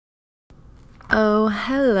Oh,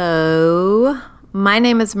 hello. My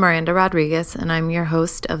name is Miranda Rodriguez, and I'm your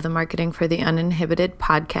host of the Marketing for the Uninhibited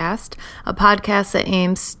podcast, a podcast that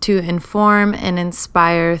aims to inform and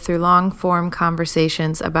inspire through long-form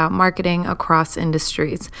conversations about marketing across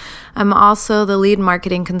industries. I'm also the lead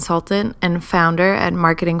marketing consultant and founder at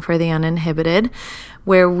Marketing for the Uninhibited,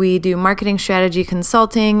 where we do marketing strategy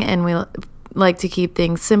consulting, and we like to keep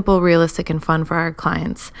things simple, realistic, and fun for our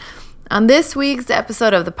clients. On this week's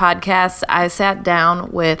episode of the podcast, I sat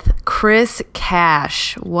down with Chris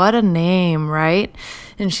Cash. What a name, right?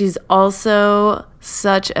 And she's also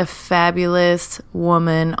such a fabulous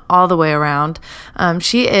woman all the way around.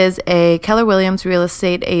 She is a Keller Williams real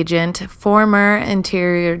estate agent, former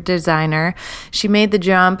interior designer. She made the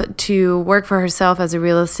jump to work for herself as a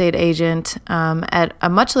real estate agent at a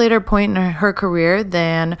much later point in her career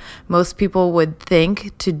than most people would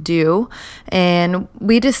think to do. And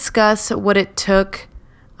we discuss what it took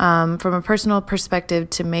from a personal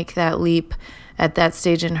perspective to make that leap at that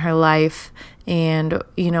stage in her life, and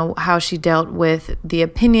how she dealt with the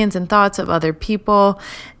opinions and thoughts of other people.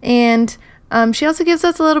 And she also gives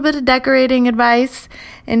us a little bit of decorating advice,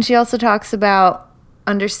 and she also talks about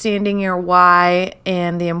understanding your why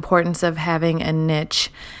and the importance of having a niche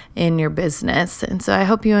in your business. And so I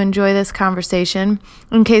hope you enjoy this conversation.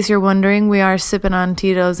 In case you're wondering, we are sipping on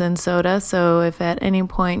Tito's and soda, so if at any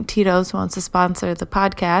point Tito's wants to sponsor the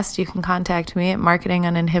podcast, you can contact me at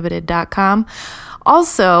marketinguninhibited.com.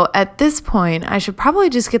 Also, at this point, I should probably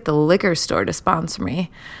just get the liquor store to sponsor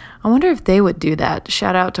me. I wonder if they would do that.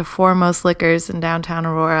 Shout out to Foremost Liquors in downtown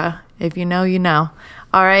Aurora. If you know, you know.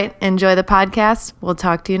 All right, enjoy the podcast. We'll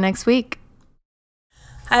talk to you next week.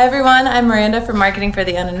 Hi, everyone. I'm Miranda from Marketing for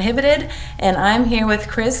the Uninhibited, and I'm here with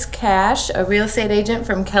Chris Cash, a real estate agent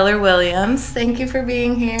from Keller Williams. Thank you for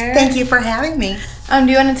being here. Thank you for having me. Do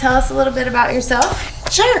you want to tell us a little bit about yourself?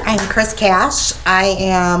 Sure. I'm Chris Cash. I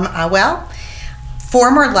am,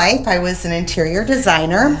 former life, I was an interior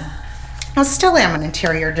designer. I still am an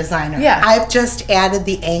interior designer. Yeah. I've just added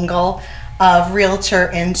the angle of realtor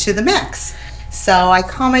into the mix. So I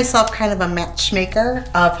call myself kind of a matchmaker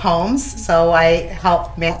of homes. So I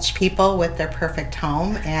help match people with their perfect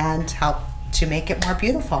home and help to make it more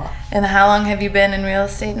beautiful. And how long have you been in real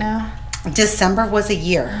estate now? December was a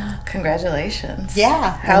year. Congratulations.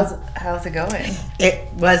 Yeah. How's it going?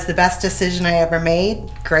 It was the best decision I ever made.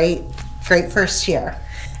 Great first year.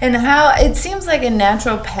 And how it seems like a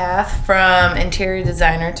natural path from interior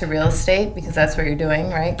designer to real estate, because that's what you're doing,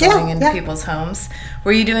 right? Going into people's homes.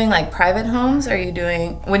 Were you doing like private homes? Or are you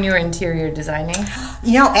doing when you were interior designing?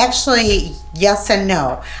 Actually, yes and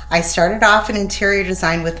no. I started off in interior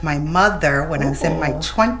design with my mother when I was in my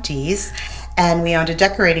 20s, and we owned a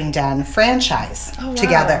decorating den franchise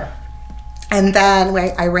together. And then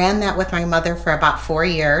I ran that with my mother for about 4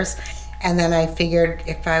 years. And then I figured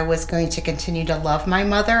if I was going to continue to love my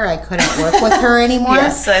mother, I couldn't work with her anymore.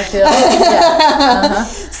 Yes, I feel like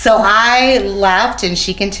So I left, and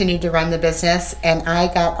she continued to run the business, and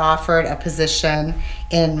I got offered a position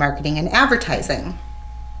in marketing and advertising.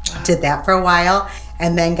 Did that for a while,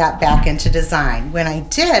 and then got back into design. When I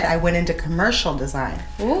did, I went into commercial design.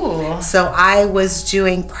 Ooh. So I was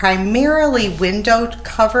doing primarily window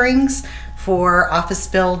coverings for office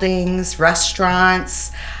buildings,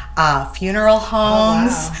 restaurants, funeral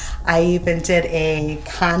homes. Oh, wow. I even did a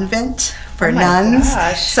convent for my nuns.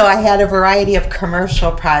 gosh. So I had a variety of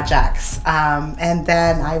commercial projects. And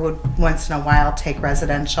then I would once in a while take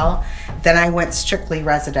residential. Then I went strictly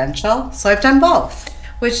residential. So I've done both.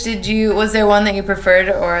 Was there one that you preferred,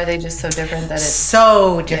 or are they just so different that it's...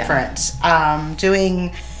 So different.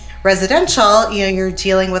 Doing residential, you're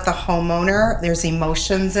dealing with a homeowner. There's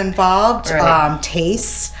emotions involved, Right.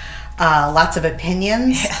 tastes. Lots of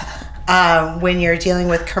opinions. Yeah. When you're dealing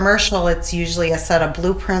with commercial, it's usually a set of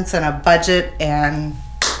blueprints and a budget, and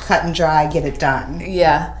cut and dry, get it done.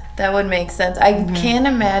 Yeah, that would make sense. I can't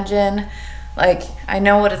imagine, I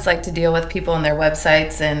know what it's like to deal with people and their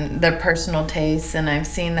websites and their personal tastes, and I've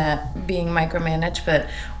seen that being micromanaged, but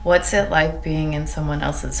what's it like being in someone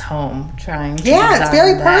else's home trying to Yeah, it's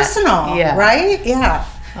very design that? personal, Yeah. right? Yeah.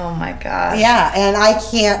 Oh my gosh. Yeah, and I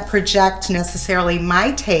can't project necessarily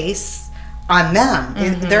my tastes on them.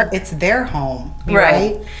 It's their home,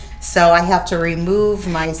 right? So I have to remove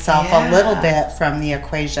myself a little bit from the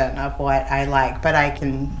equation of what I like. But I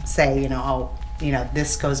can say,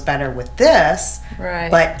 this goes better with this, Right.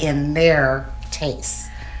 but in their taste.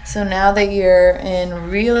 So now that you're in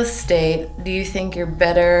real estate, do you think you're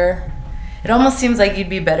better? It almost seems like you'd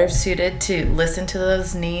be better suited to listen to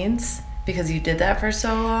those needs because you did that for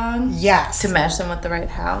so long? Yes. To match them with the right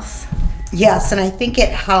house? Yes, and I think it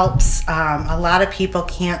helps. A lot of people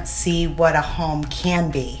can't see what a home can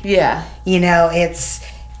be. Yeah. You know, it's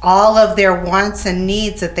all of their wants and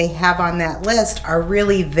needs that they have on that list are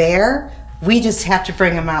really there. We just have to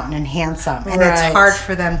bring them out and enhance them. And it's hard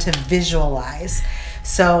for them to visualize.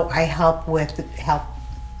 So I help with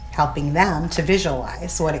helping them to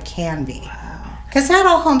visualize what it can be. Because not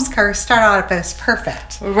all homes start out as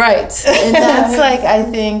perfect. Right. And that's like, I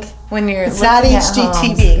think, when you're it's not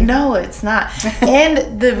HGTV. Homes, no, it's not.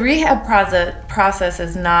 And the rehab process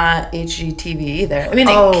is not HGTV either. I mean,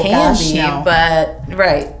 it can be, but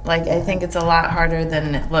like, I think it's a lot harder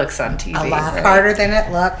than it looks on TV. A lot harder than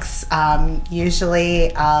it looks.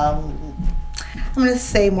 Usually, I'm going to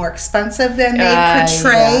say more expensive than they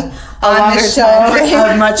portray on the show,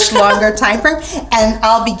 a much longer time frame. And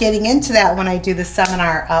I'll be getting into that when I do the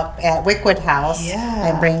seminar up at Wickwood House.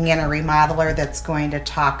 Yeah. I'm bringing in a remodeler that's going to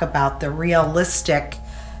talk about the realistic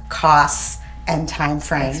costs and time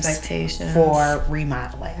frames expectations for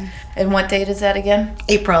remodeling. And what date is that again?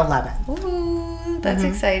 April 11th. Ooh, that's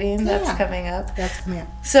exciting. That's coming up. That's coming up.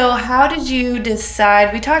 So how did you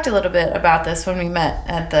decide, we talked a little bit about this when we met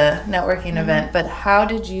at the networking event, but how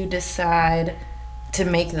did you decide to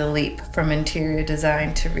make the leap from interior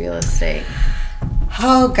design to real estate?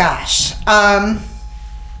 Oh gosh.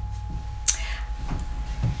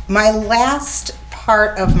 My last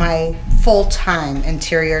part of my full-time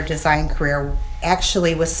interior design career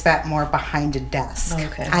actually was spent more behind a desk.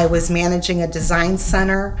 Okay. I was managing a design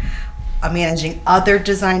center, managing other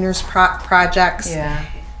designers' projects,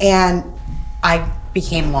 and I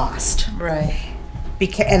became lost. Right.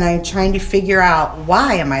 And I'm trying to figure out,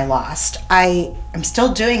 why am I lost? I'm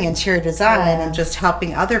still doing interior design. I'm just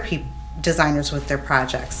helping other designers with their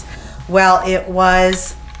projects. Well, it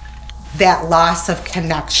was that loss of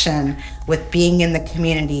connection with being in the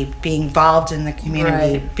community, being involved in the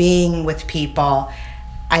community, being with people.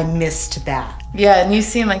 I missed that. Yeah, and you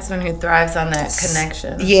seem like someone who thrives on that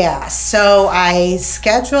connection. Yeah, so I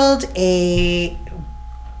scheduled a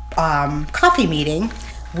coffee meeting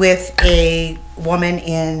with a woman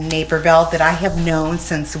in Naperville that I have known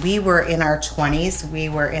since we were in our 20s. We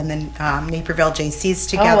were in the Naperville JCs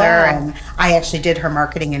together, and I actually did her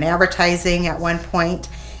marketing and advertising at one point,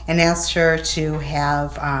 and asked her to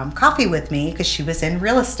have coffee with me because she was in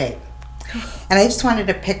real estate. And I just wanted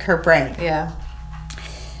to pick her brain. Yeah.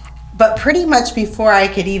 But pretty much before I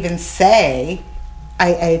could even say,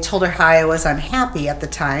 I told her how I was unhappy at the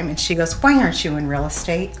time, and she goes, "Why aren't you in real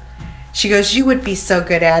estate?" She goes, "You would be so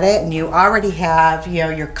good at it, and you already have,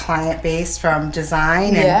 your client base from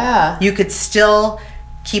design, and you could still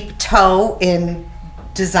keep a toe in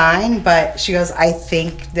design." But she goes, "I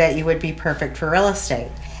think that you would be perfect for real estate."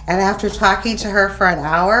 And after talking to her for an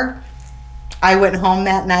hour, I went home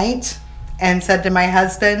that night and said to my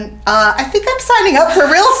husband, "I think I'm signing up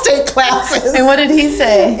for real estate classes." And what did he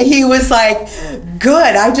say? He was like,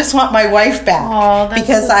 "Good, I just want my wife back."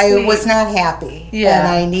 Because so I was not happy. Yeah. And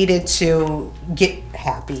I needed to get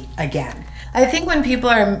happy again. I think when people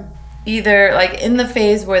are either like in the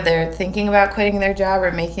phase where they're thinking about quitting their job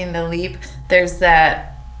or making the leap, there's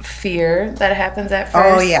that fear that happens at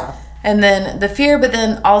first. Oh, yeah. And then the fear, but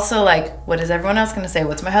then also like, what is everyone else going to say?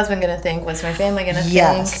 What's my husband going to think? What's my family going to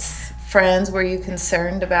think? Friends, were you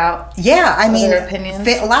concerned about their opinions?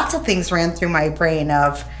 Lots of things ran through my brain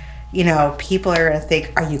of, people are going to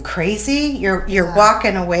think, "Are you crazy? You're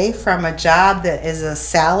walking away from a job that is a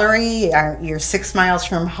salary. You're 6 miles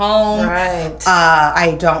from home. Right.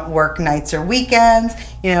 I don't work nights or weekends.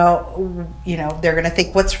 They're going to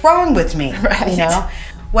think, what's wrong with me?" Right.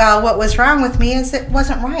 Well, what was wrong with me is it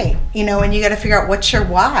wasn't right. And you got to figure out, what's your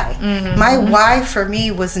why. Mm-hmm. My why for me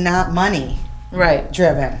was not money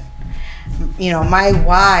driven. My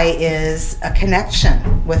why is a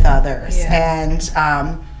connection with others, and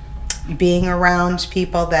being around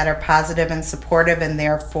people that are positive and supportive, and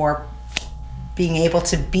therefore being able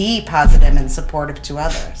to be positive and supportive to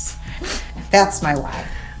others. That's my why.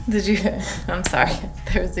 I'm sorry.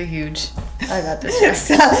 There was I got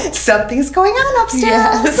distracted. Something's going on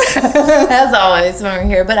upstairs. Yes. As always when we're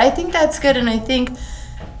here. But I think that's good, and I think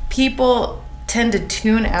people tend to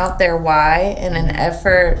tune out their why in an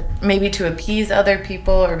effort maybe to appease other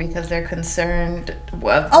people or because they're concerned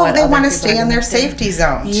of they want to stay in their safety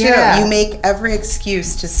zone too. Yeah. You make every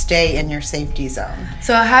excuse to stay in your safety zone.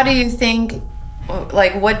 So how do you think,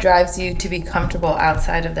 what drives you to be comfortable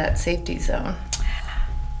outside of that safety zone?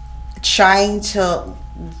 Trying to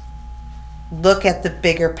look at the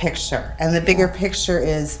bigger picture, and the bigger picture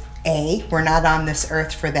is we're not on this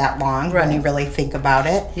earth for that long when you really think about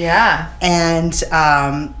it. Yeah. And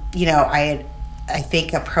I I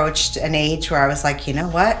think, approached an age where I was like, you know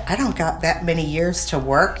what? I don't got that many years to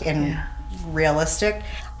work in realistic.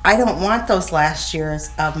 I don't want those last years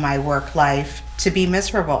of my work life to be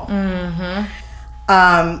miserable.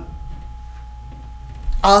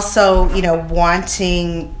 Also,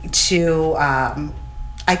 wanting to,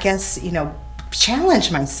 I guess,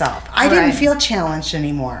 challenge myself. I didn't feel challenged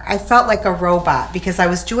anymore. I felt like a robot because I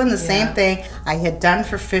was doing the same thing I had done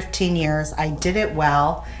for 15 years. I did it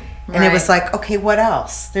well. And it was like, okay, what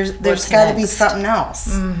else? There's got to be something else.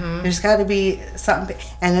 There's got to be something.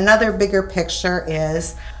 And another bigger picture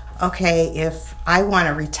is, okay, if I want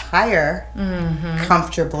to retire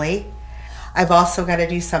comfortably, I've also got to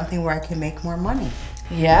do something where I can make more money.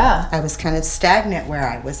 Yeah. I was kind of stagnant where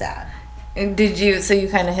I was at. So you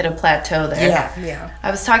kind of hit a plateau there. Yeah.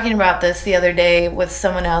 I was talking about this the other day with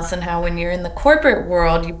someone else, and how when you're in the corporate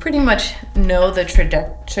world, you pretty much know the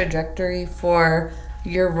trajectory for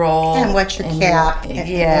your role. And what your cap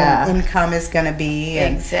and income is going to be.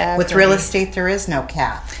 And exactly. With real estate, there is no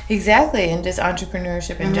cap. Exactly, and just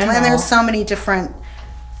entrepreneurship in general. And there's so many different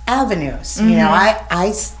avenues.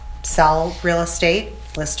 I sell real estate,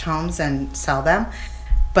 list homes and sell them.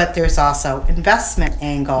 But there's also investment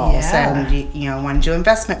angles, and you want to do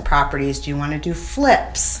investment properties. Do you want to do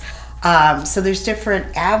flips? So there's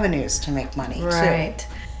different avenues to make money. Right. Too.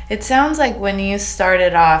 It sounds like when you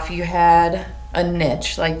started off, you had a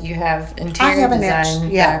niche, like you have interior design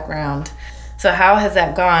background. So how has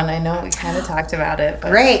that gone? I know we kind of talked about it.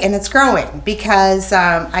 But. Great, and it's growing because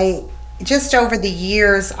I just over the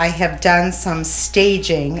years I have done some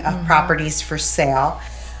staging of properties for sale.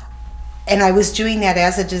 And I was doing that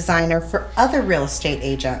as a designer for other real estate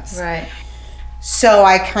agents. Right. So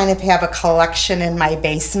I kind of have a collection in my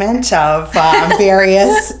basement of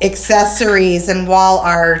various accessories and wall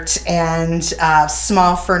art and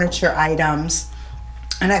small furniture items.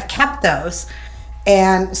 And I've kept those.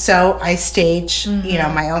 And so I stage,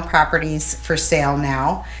 my own properties for sale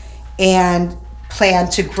now and plan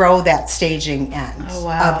to grow that staging end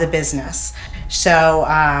of the business. So,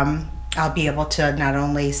 I'll be able to not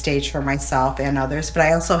only stage for myself and others, but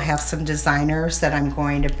I also have some designers that I'm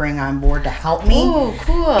going to bring on board to help me. Oh,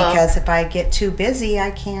 cool. Because if I get too busy,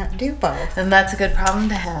 I can't do both. And that's a good problem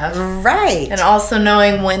to have. Right. And also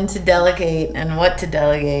knowing when to delegate and what to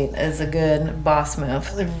delegate is a good boss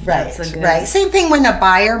move. Right. Right. Same thing when a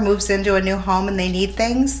buyer moves into a new home and they need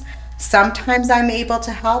things. Sometimes I'm able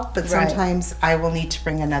to help, but sometimes I will need to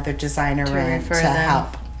bring another designer in to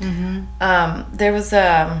help. There was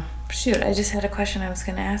Shoot, I just had a question I was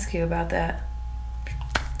going to ask you about that.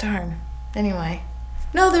 Darn. Anyway.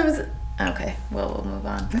 No, there was... Okay, well, we'll move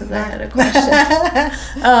on because I had a question.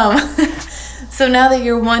 So now that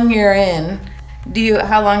you're 1 year in,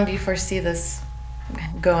 how long do you foresee this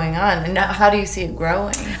going on? And how do you see it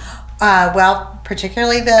growing? Well,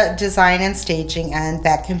 particularly the design and staging, and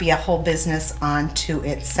that can be a whole business unto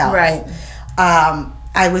itself. Right.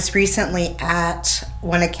 I was recently at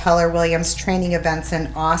one of Keller Williams' training events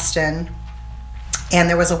in Austin, and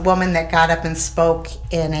there was a woman that got up and spoke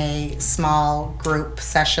in a small group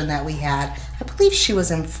session that we had. I believe she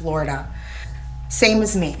was in Florida. Same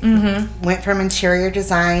as me. Went from interior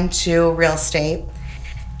design to real estate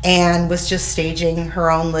and was just staging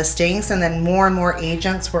her own listings, and then more and more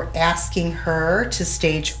agents were asking her to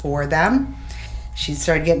stage for them. She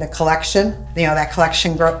started getting a collection. That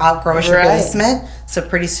collection outgrows your basement. So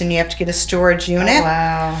pretty soon you have to get a storage unit. Oh,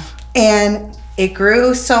 wow. And it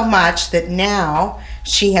grew so much that now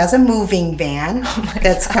she has a moving van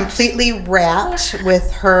that's completely wrapped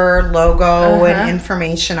with her logo and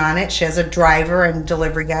information on it. She has a driver and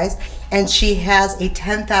delivery guys. And she has a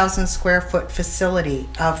 10,000 square foot facility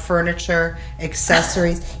of furniture,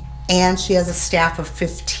 accessories, and she has a staff of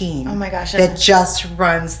 15. Oh my gosh. That just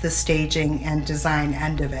runs the staging and design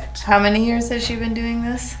end of it. How many years has she been doing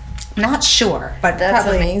this? Not sure, but that's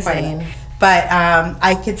probably amazing. But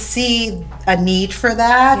I could see a need for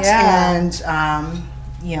that, and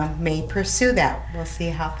may pursue that. We'll see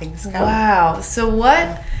how things go. Wow. So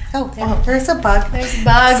what? There's a bug. There's a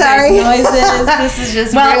bug. Sorry. There's noises. This is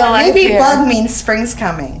just real life maybe here. Bug means spring's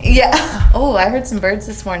coming. Yeah. Oh, I heard some birds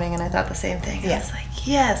this morning, and I thought the same thing. Yeah. I was like,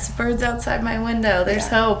 yes, birds outside my window. There's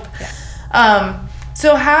hope. Yeah.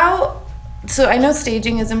 So I know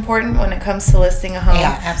staging is important when it comes to listing a home.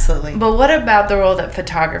 Yeah, absolutely. But what about the role that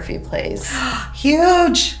photography plays?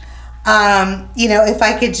 Huge. If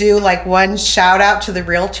I could do like one shout out to the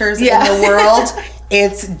realtors in the world,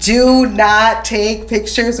 it's do not take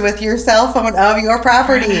pictures with your cell phone of your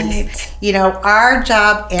properties. Right. Our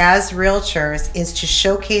job as realtors is to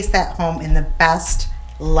showcase that home in the best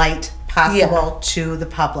light possible to the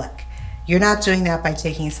public. You're not doing that by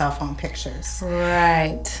taking cell phone pictures.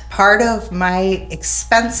 Right. Part of my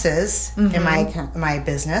expenses in my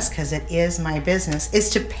business, because it is my business, is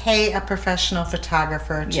to pay a professional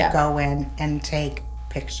photographer to go in and take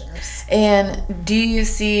pictures. And do you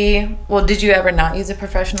see, well, did you ever not use a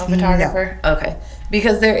professional photographer? No. Okay.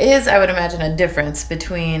 Because there is, I would imagine, a difference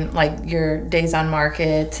between like your days on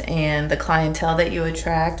market and the clientele that you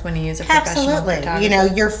attract when you use a professional photographer.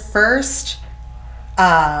 Absolutely. Your first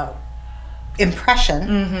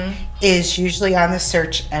impression is usually on the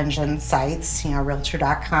search engine sites,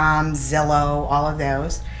 Realtor.com, Zillow, all of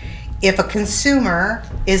those. If a consumer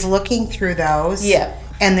is looking through those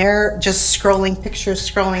and they're just scrolling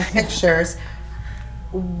pictures,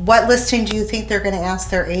 what listing do you think they're going to ask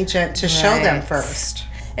their agent to show them first?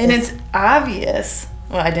 And it's obvious.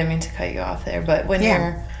 Well, I didn't mean to cut you off there, but when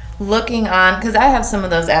you're looking on, because I have some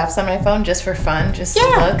of those apps on my phone just for fun, just to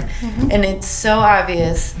look, and it's so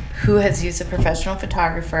obvious who has used a professional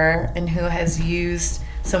photographer and who has used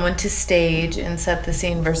someone to stage and set the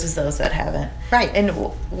scene versus those that haven't. Right. And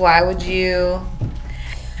why would you?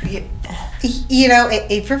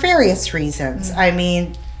 For various reasons. I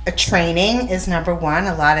mean, training is number one.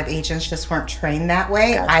 A lot of agents just weren't trained that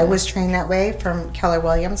way. Gotcha. I was trained that way from Keller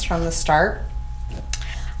Williams from the start.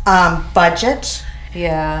 Budget.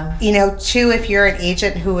 Yeah. Two, if you're an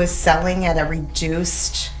agent who is selling at a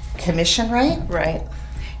reduced commission rate. Right.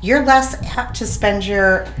 You're less apt to spend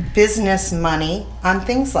your business money on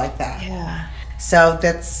things like that. Yeah. So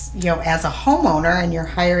that's, as a homeowner and you're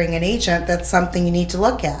hiring an agent, that's something you need to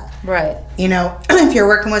look at. Right. If you're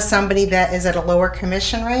working with somebody that is at a lower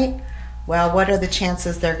commission rate, well, what are the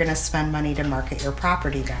chances they're going to spend money to market your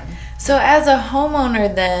property then? So as a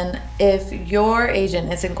homeowner then, if your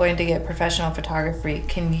agent isn't going to get professional photography,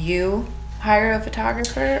 can you hire a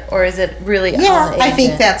photographer, or is it really on the agent? I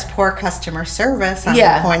think that's poor customer service on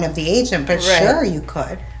the point of the agent, but sure, you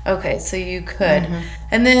could. Okay, so you could.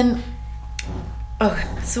 And then,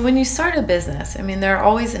 so when you start a business, I mean, there are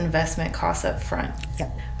always investment costs up front. Yeah.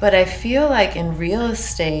 But I feel like in real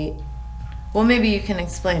estate, well, maybe you can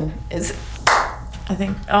explain, I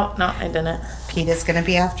think, oh, no, I didn't. PETA's going to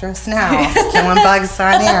be after us now. Killing bugs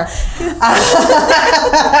on air.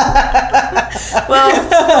 Well,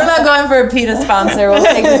 we're not going for a PETA sponsor. We'll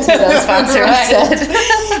take the Tito sponsor instead.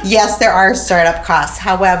 Yes, there are startup costs.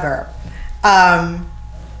 However,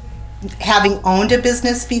 having owned a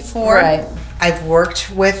business before, I've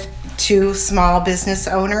worked with two small business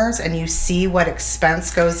owners, and you see what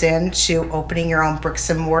expense goes into opening your own bricks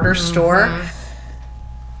and mortar store.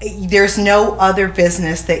 There's no other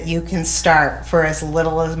business that you can start for as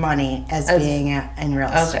little as money as being in real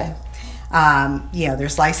estate.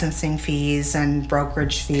 There's licensing fees and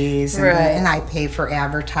brokerage fees, and I pay for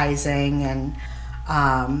advertising and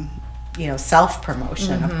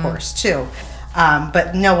self-promotion, of course, too.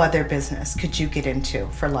 But no other business could you get into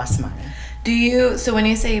for less money. So when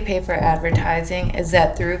you say you pay for advertising, is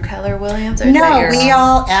that through Keller Williams? Or no, we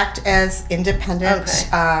all act as independent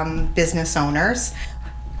business owners.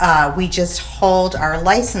 We just hold our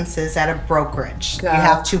licenses at a brokerage. You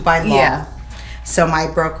have to by law. Yeah. So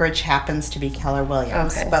my brokerage happens to be Keller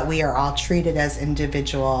Williams, but we are all treated as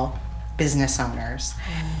individual business owners.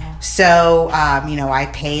 So, I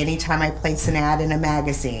pay anytime I place an ad in a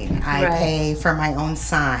magazine. I pay for my own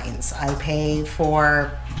signs. I pay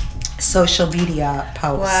for social media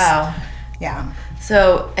posts. Wow. Yeah.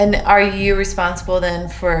 So, and are you responsible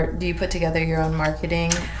then do you put together your own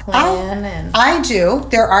marketing plan? I do.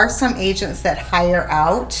 There are some agents that hire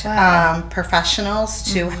out professionals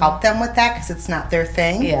to help them with that because it's not their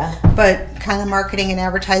thing. Yeah. But kind of marketing and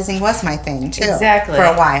advertising was my thing too. Exactly. For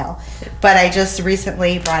a while. But I just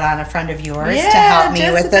recently brought on a friend of yours to help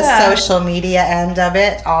me with the social media end of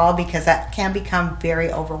it all, because that can become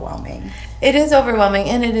very overwhelming. It is overwhelming,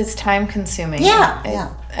 and it is time consuming.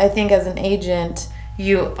 Yeah. I think as an agent,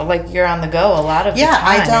 you're on the go a lot of the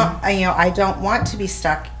time. I don't want to be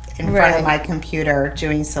stuck in front of my computer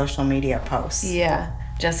doing social media posts. Yeah.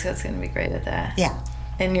 Jessica's going to be great at that. Yeah.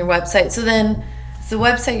 And your website. So then, is the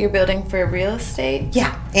website you're building for real estate?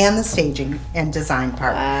 Yeah, and the staging and design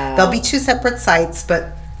part. Wow. There'll be two separate sites,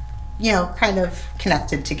 but, kind of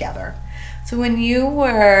connected together. So when you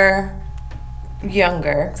were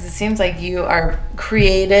younger, because it seems like you are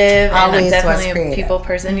creative always and definitely was creative. A people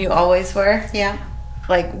person. You always were? Yeah.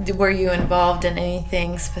 Like, were you involved in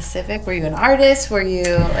anything specific? Were you an artist? Were you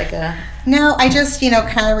like a... No, I just,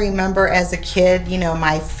 kind of remember as a kid,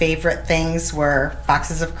 my favorite things were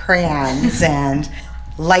boxes of crayons and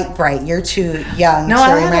Light Bright. You're too young to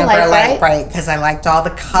remember Light Bright because I liked all the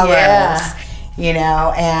colors,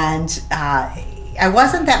 and I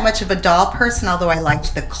wasn't that much of a doll person, although I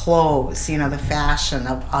liked the clothes, the fashion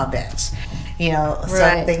of it,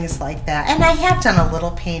 so things like that. And I have done a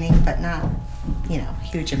little painting, but not,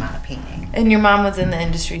 huge amount of painting. And your mom was in the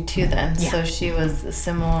industry too then, Yeah. so she was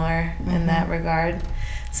similar in that regard.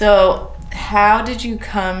 So how did you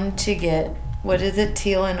come to get, what is it,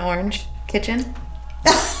 teal and orange kitchen?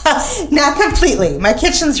 Not completely. My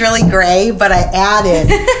kitchen's really gray, but I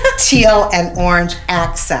added teal and orange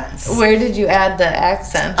accents. Where did you add the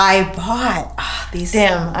accents? I bought these.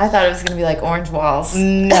 Damn, I thought it was going to be like orange walls.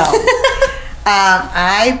 No.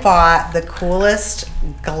 I bought the coolest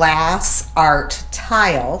glass art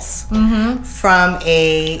tiles from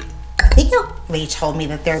I think they told me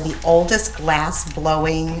that they're the oldest glass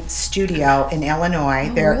blowing studio in Illinois.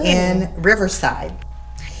 They're in Riverside.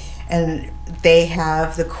 And they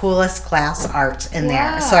have the coolest glass art in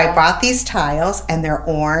there. So I bought these tiles, and they're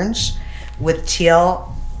orange with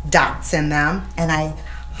teal dots in them, and I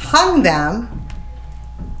hung them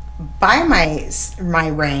by my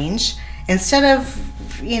range instead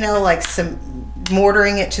of like some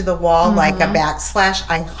mortaring it to the wall like a backsplash.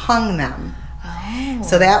 I hung them.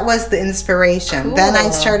 So that was the inspiration. Cool. Then I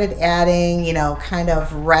started adding kind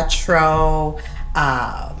of retro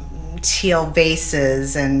teal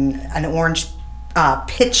vases and an orange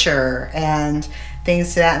pitcher and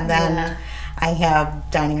things to that, and then I have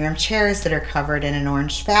dining room chairs that are covered in an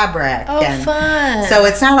orange fabric. And fun. So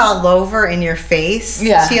it's not all over in your face,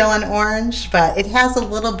 Yeah. teal and orange, but it has a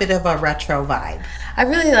little bit of a retro vibe. I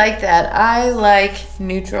really like that. I like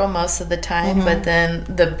neutral most of the time, but then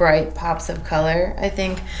the bright pops of color, I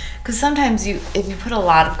think, because sometimes if you put a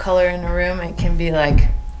lot of color in a room, it can be like,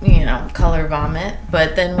 color vomit.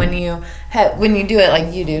 But then when you do it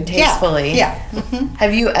like you do, tastefully,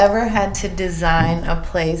 have you ever had to design a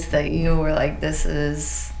place that you were like, this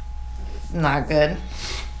is not good,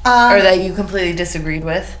 or that you completely disagreed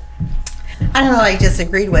with? I don't know. I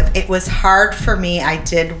disagreed with. It was hard for me. I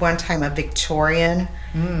did one time a Victorian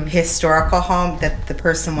historical home that the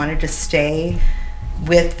person wanted to stay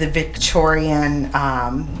with the Victorian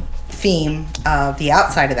theme of the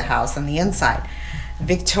outside of the house and the inside.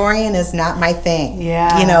 Victorian is not my thing.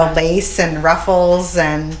 Yeah. Lace and ruffles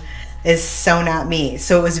and is so not me.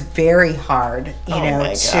 So it was very hard,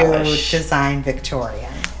 to design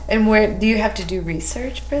Victorian. And where do you have to do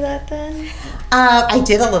research for that then? I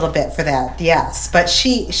did a little bit for that, yes. But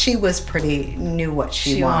she was knew what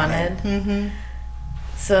she wanted. Mm-hmm.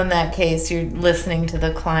 So in that case, you're listening to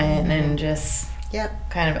the client and just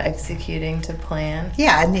kind of executing to plan.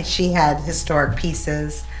 Yeah, and she had historic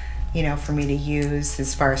pieces, for me to use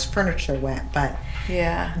as far as furniture went. But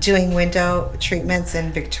doing window treatments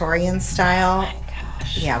in Victorian style,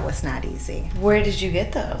 was not easy. Where did you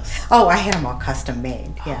get those? Oh, I had them all custom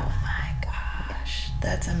made. Yeah. Oh my gosh,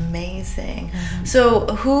 that's amazing. So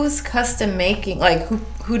who's custom making? Like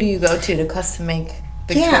who do you go to custom make?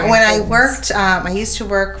 Victorian when things? I worked, I used to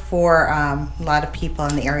work for a lot of people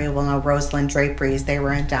in the area will know Roseland Draperies. They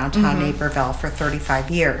were in downtown Naperville for 35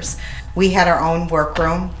 years. We had our own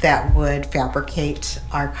workroom that would fabricate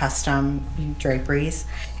our custom draperies.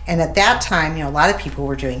 And at that time, a lot of people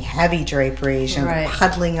were doing heavy draperies and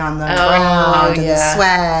puddling on the ground and the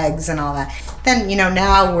swags and all that. Then,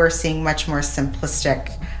 now we're seeing much more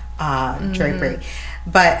simplistic drapery.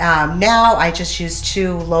 But now I just use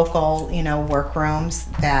 2 local, workrooms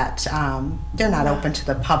that they're not open to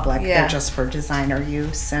the public. They're just for designer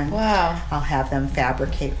use. And I'll have them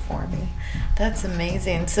fabricate for me. That's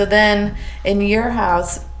amazing. So then in your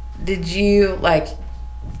house, did you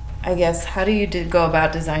I guess, how do you go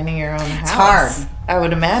about designing your own house? It's hard. I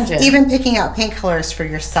would imagine. Even picking out paint colors for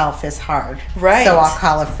yourself is hard. Right. So I'll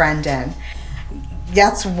call a friend in.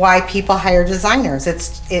 That's why people hire designers.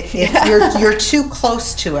 You're too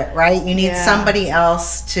close to it, right? You need somebody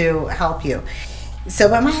else to help you. So,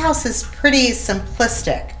 but my house is pretty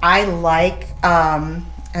simplistic. I like, I'm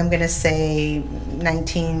going to say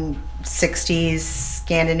 1960s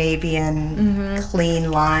Scandinavian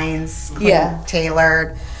clean lines,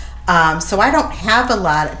 tailored. So I don't have a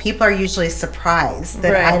lot. People are usually surprised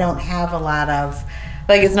that I don't have a lot of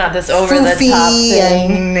it's not this over the top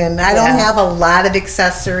thing, and I don't have a lot of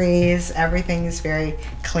accessories. Everything is very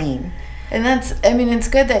clean. And it's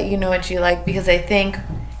good that you know what you like, because I think,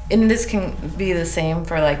 and this can be the same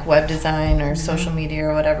for web design or social media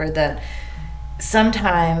or whatever, that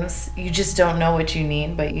sometimes you just don't know what you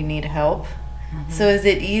need, but you need help. So is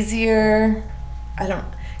it easier?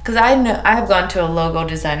 Because I know I've gone to a logo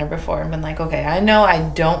designer before and been like, okay, I know I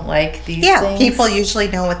don't like these things. People usually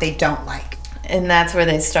know what they don't like. And that's where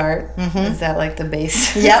they start? Mm-hmm. Is that like the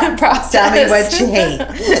base process? Tell me what you hate.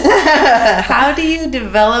 How do you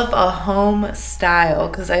develop a home style?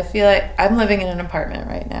 Because I feel like I'm living in an apartment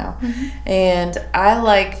right now. Mm-hmm. And I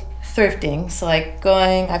like thrifting. So like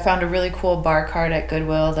I found a really cool bar cart at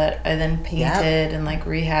Goodwill that I then painted and like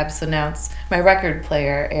rehabbed. So now it's my record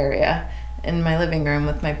player area in my living room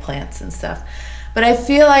with my plants and stuff. But I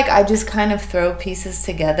feel like I just kind of throw pieces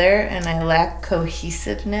together and I lack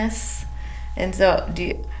cohesiveness. And so do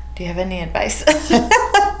you have any advice?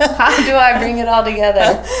 How do I bring it all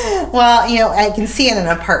together? Well, I can see in an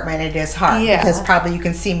apartment it is hard because probably you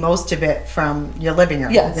can see most of it from your living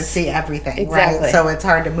room. Yes. You can see everything, right? So it's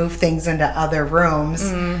hard to move things into other rooms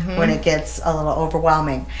when it gets a little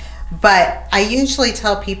overwhelming. But I usually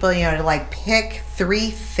tell people, to like pick 3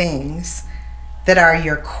 things that are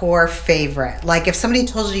your core favorite. Like if somebody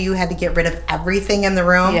told you had to get rid of everything in the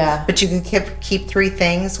room, but you could keep 3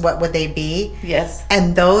 things, what would they be? Yes.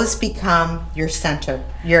 And those become your center,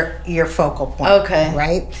 your focal point. Okay.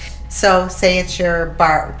 Right? So say it's your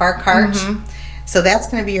bar cart. Mm-hmm. So that's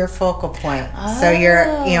going to be your focal point. Oh. So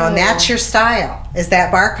and that's your style, is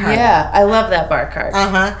that bar cart. Yeah, I love that bar cart.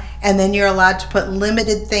 Uh-huh. And then you're allowed to put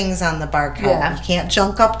limited things on the bar cart. Yeah. You can't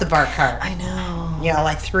junk up the bar cart. I know.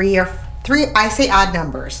 Like 3, I say odd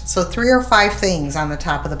numbers. So 3 or 5 things on the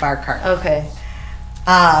top of the bar cart. Okay.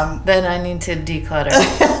 Then I need to declutter.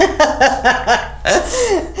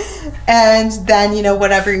 And then,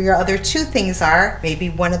 whatever your other 2 things are, maybe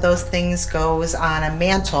one of those things goes on a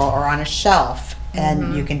mantle or on a shelf,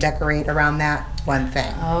 and you can decorate around that one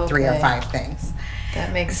thing. Okay. 3 or 5 things.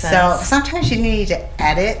 That makes sense. So sometimes you need to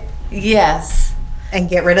edit. Yes. And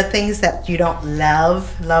get rid of things that you don't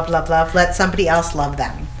love. Let somebody else love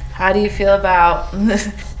them. How do you feel about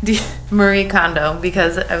Marie Kondo?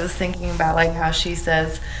 Because I was thinking about like how she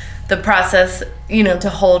says the process, to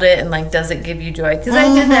hold it and like, does it give you joy? Because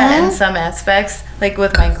I did that in some aspects, like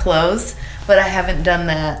with my clothes, but I haven't done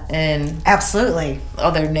that in absolutely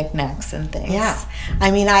other knickknacks and things. Yeah,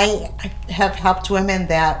 I mean, I have helped women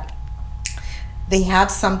that they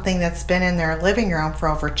have something that's been in their living room for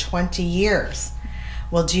over 20 years.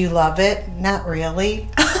 Well, do you love it? Not really.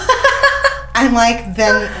 I'm like,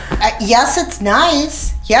 then, yes, it's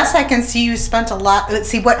nice. Yes, I can see you spent a lot.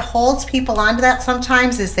 See, what holds people onto that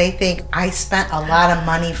sometimes is they think, I spent a lot of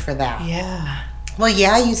money for that. Yeah. Well,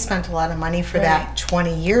 yeah, you spent a lot of money for that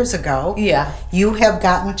 20 years ago. Yeah. You have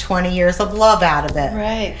gotten 20 years of love out of it.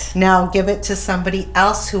 Right. Now give it to somebody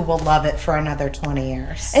else who will love it for another 20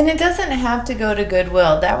 years. And it doesn't have to go to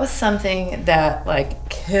Goodwill. That was something that, like,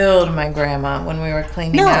 killed my grandma when we were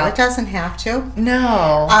cleaning out. No, it doesn't have to.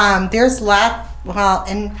 No. There's lots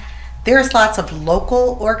of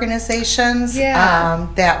local organizations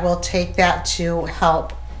that will take that to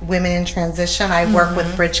help women in transition. I work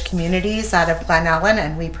with Bridge Communities out of Glen Ellen,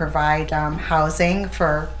 and we provide housing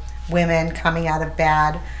for women coming out of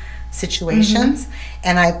bad situations.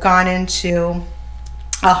 And I've gone into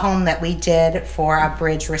a home that we did for a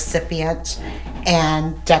Bridge recipient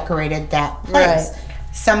and decorated that place. Right.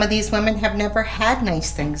 Some of these women have never had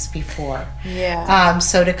nice things before. Yeah.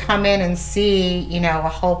 So to come in and see, a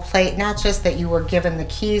whole plate, not just that you were given the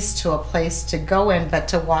keys to a place to go in, but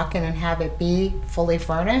to walk in and have it be fully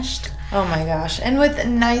furnished. Oh my gosh. And with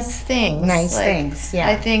nice things. Nice things, yeah.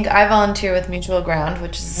 I think I volunteer with Mutual Ground,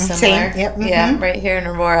 which is similar. Same. Yep. Yeah, right here in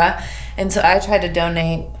Aurora. And so I try to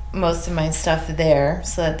donate most of my stuff there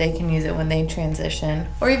so that they can use it when they transition,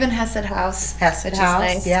 or even Hesed House. Hesed House,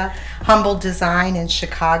 nice. Yeah. Humble Design in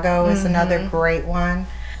Chicago is another great one.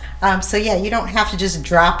 So yeah, you don't have to just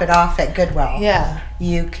drop it off at Goodwill. Yeah,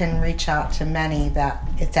 you can reach out to many that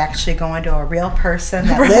it's actually going to a real person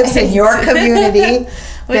that lives in your community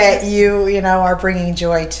that you are bringing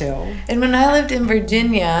joy to. And when I lived in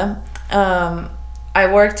Virginia,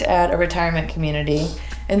 I worked at a retirement community,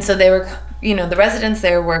 and so they were. The residents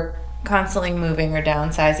there were constantly moving or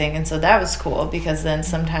downsizing, and so that was cool because then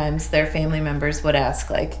sometimes their family members would ask,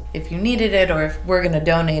 like, if you needed it or if we're going to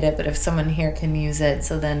donate it, but if someone here can use it.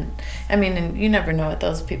 So then, and you never know what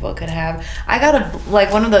those people could have. I got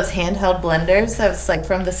one of those handheld blenders that was like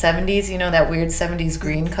from the 70s, that weird 70s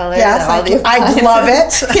green color. Yes, I love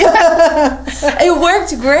it. It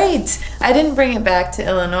worked great. I didn't bring it back to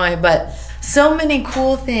Illinois, but so many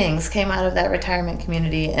cool things came out of that retirement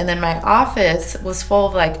community. And then my office was full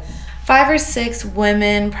of like 5 or 6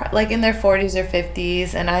 women, like in their 40s or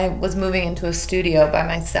 50s. And I was moving into a studio by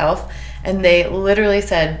myself. And they literally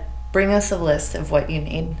said, bring us a list of what you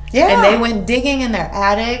need. Yeah. And they went digging in their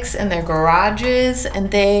attics and their garages. And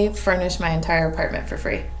they furnished my entire apartment for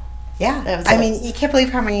free. Yeah. I mean, you can't believe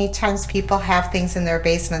how many times people have things in their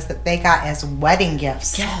basements that they got as wedding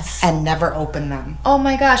gifts. Yes. And never opened them. Oh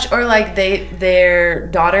my gosh. Or like their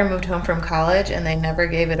daughter moved home from college and they never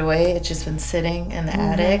gave it away. It's just been sitting in the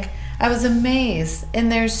attic. I was amazed.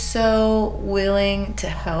 And they're so willing to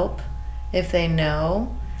help if they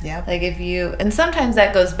know. Yeah. Like if you, and sometimes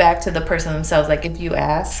that goes back to the person themselves. Like if you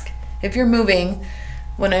ask, if you're moving,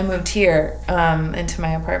 when I moved here into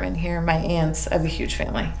my apartment here, my aunts, I have a huge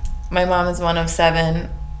family. My mom is one of 7.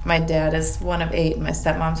 My dad is one of 8. My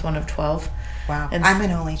stepmom's one of 12. Wow. And I'm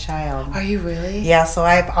an only child. Are you really? Yeah, so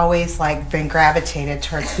I've always been gravitated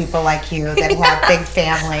towards people like you that have big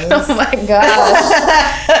families. Oh my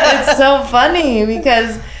gosh. It's so funny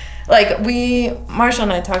because Marshall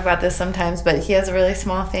and I talk about this sometimes, but he has a really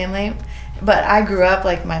small family. But I grew up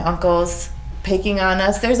my uncles picking on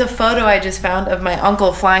us. There's a photo I just found of my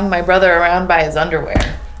uncle flying my brother around by his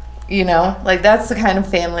underwear. That's the kind of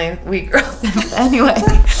family we grew up in. Anyway,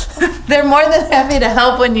 they're more than happy to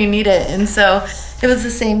help when you need it. And so it was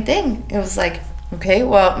the same thing. It was okay,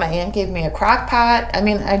 well, my aunt gave me a crock pot.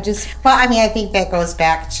 I think that goes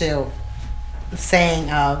back to the saying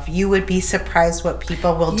of you would be surprised what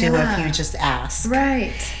people will do if you just ask.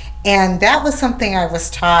 Right. And that was something I was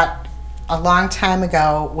taught a long time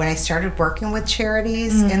ago when I started working with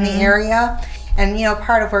charities in the area. And,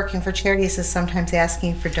 part of working for charities is sometimes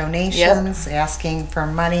asking for donations, asking for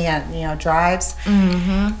money on, drives.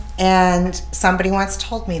 Mm-hmm. And somebody once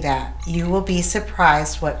told me that. You will be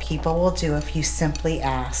surprised what people will do if you simply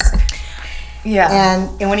ask. Yeah.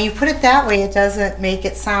 And when you put it that way, it doesn't make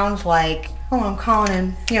it sound like, oh, I'm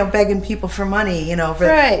calling and, begging people for money,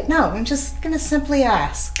 Right. No, I'm just going to simply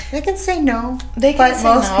ask. They can say no. But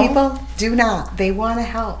most people do not. They want to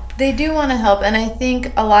help. They do want to help, and I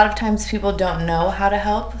think a lot of times people don't know how to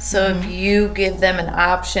help. So if you give them an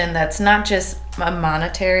option that's not just a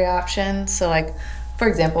monetary option. So for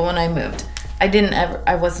example, when I moved,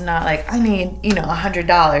 I was not I need,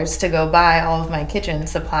 $100 to go buy all of my kitchen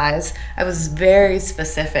supplies. I was very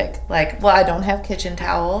specific. I don't have kitchen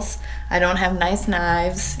towels. I don't have nice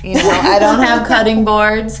knives. I don't have cutting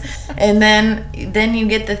boards. And then you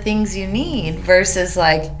get the things you need versus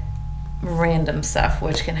random stuff,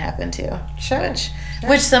 which can happen too. Sure.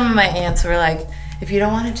 Which some of my aunts were if you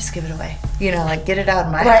don't want it, just give it away. Get it out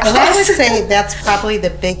of my house. And I would say that's probably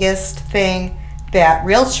the biggest thing that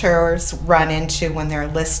realtors run into when they're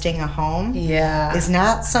listing a home. Yeah. Is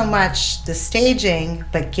not so much the staging,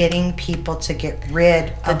 but getting people to get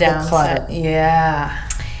rid of the clutter. Yeah.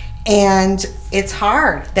 And it's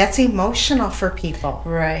hard. That's emotional for people.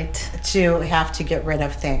 Right. To have to get rid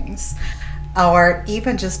of things. Or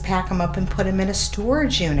even just pack them up and put them in a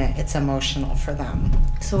storage unit. It's emotional for them.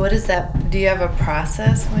 So what is that? Do you have a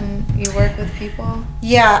process when you work with people?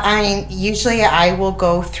 Yeah, usually I will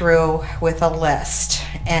go through with a list,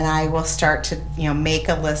 and I will start to, make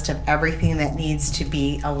a list of everything that needs to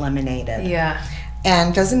be eliminated. Yeah.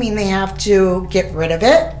 And doesn't mean they have to get rid of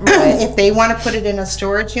it. Right. If they want to put it in a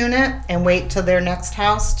storage unit and wait till their next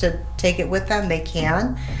house to take it with them, they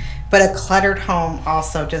can. But a cluttered home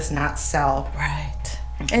also does not sell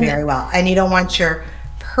very well. And you don't want your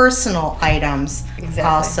personal items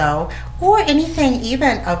also, or anything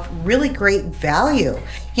even of really great value.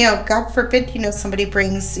 God forbid, somebody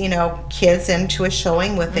brings, kids into a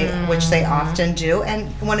showing with which they often do, and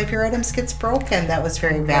one of your items gets broken. That was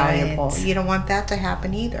very valuable. Right. You don't want that to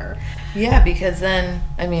happen either. Yeah, because then,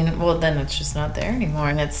 then it's just not there anymore,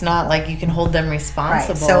 and it's not you can hold them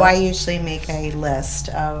responsible. Right. So I usually make a list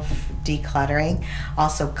of decluttering.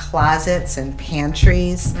 Also closets and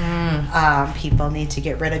pantries. People need to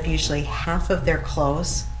get rid of usually half of their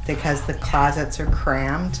clothes because the closets are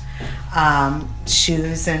crammed.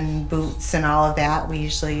 Shoes and boots and all of that.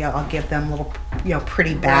 I'll give them little,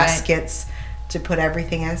 pretty baskets to put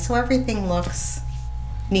everything in, so everything looks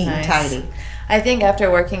neat and tidy. I think after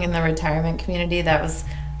working in the retirement community, that was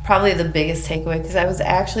probably the biggest takeaway, because I was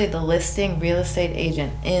actually the listing real estate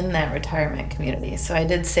agent in that retirement community. So I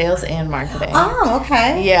did sales and marketing. Oh,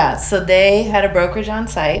 okay. Yeah, so they had a brokerage on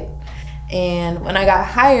site, and when I got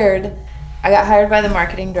hired by the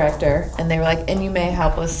marketing director, and they were and you may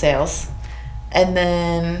help with sales. And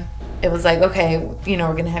then it was okay, we're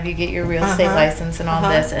going to have you get your real estate license and all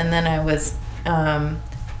this. And then I was,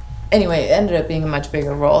 anyway, it ended up being a much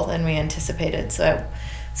bigger role than we anticipated.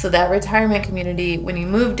 So that retirement community, when you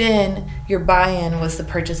moved in, your buy-in was the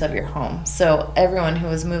purchase of your home. So everyone who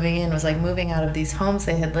was moving in was moving out of these homes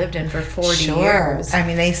they had lived in for 40 years.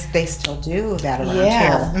 They still do that around here.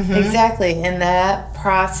 Yeah, exactly. And that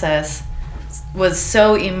process was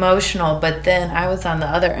so emotional, but then I was on the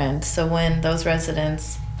other end. So when those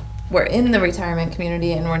residents were in the retirement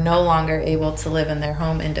community and were no longer able to live in their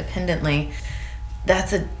home independently,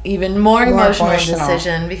 that's an even more emotional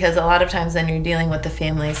decision, because a lot of times then you're dealing with the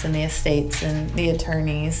families and the estates and the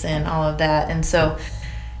attorneys and all of that. And so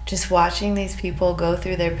just watching these people go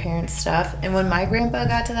through their parents' stuff. And when my grandpa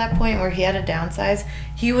got to that point where he had to downsize,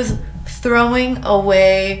 he was throwing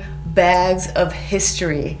away bags of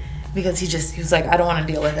history because he was like, I don't want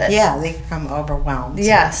to deal with it. Yeah, they become overwhelmed.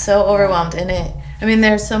 Yeah, so overwhelmed. And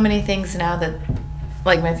there's so many things now that,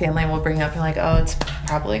 like, my family will bring up and like, oh, it's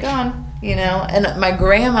probably gone, And my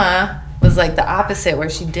grandma was like the opposite, where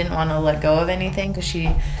she didn't want to let go of anything because we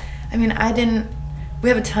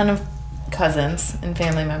have a ton of cousins and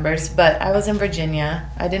family members, but I was in Virginia.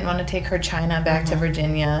 I didn't want to take her china back to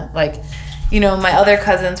Virginia. Like, my other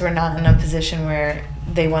cousins were not in a position where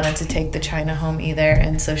they wanted to take the china home either.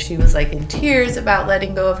 And so she was like in tears about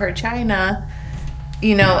letting go of her china,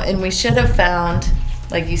 and we should have found,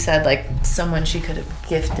 like you said, like someone she could have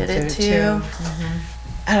gifted it to. Mm-hmm.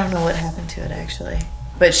 I don't know what happened to it actually.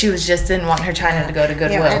 But she just didn't want her china to go to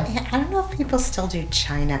Goodwill. I don't know if people still do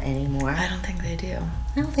china anymore. I don't think they do.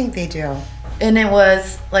 I don't think they do. And it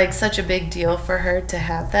was like such a big deal for her to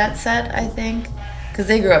have that set, I think, because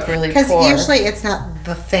they grew up really poor. Because usually it's not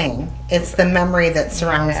the thing; it's the memory that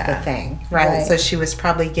surrounds the thing, right? So she was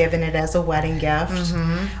probably given it as a wedding gift,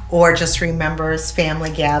 or just remembers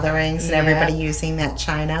family gatherings and everybody using that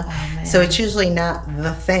china. Oh, so it's usually not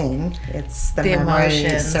the thing; it's the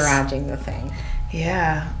memories surrounding the thing.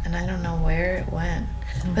 Yeah, and I don't know where it went.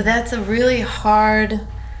 But that's a really hard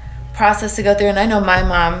process to go through. And I know my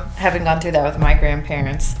mom, having gone through that with my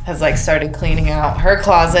grandparents, has like started cleaning out her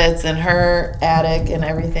closets and her attic and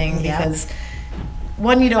everything because,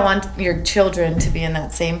 one, you don't want your children to be in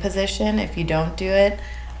that same position if you don't do it.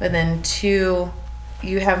 But then two,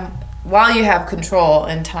 while you have control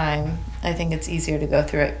and time, I think it's easier to go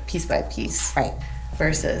through it piece by piece. Right.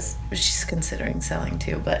 Versus, she's considering selling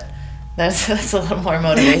too, but that's a little more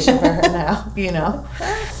motivation for her now,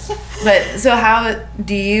 But so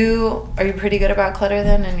are you pretty good about clutter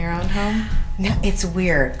then in your own home? No, it's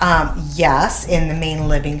weird. Yes, in the main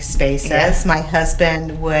living spaces. Yes. My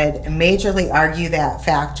husband would majorly argue that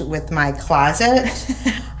fact with my closet,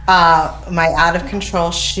 my out of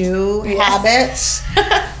control shoe habits,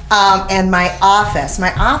 and my office.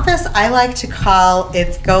 My office, I like to call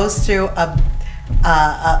it goes through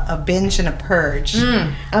a binge and a purge.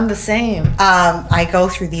 I'm the same. I go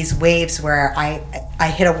through these waves where I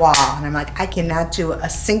hit a wall and I'm like, I cannot do a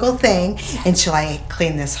single thing until I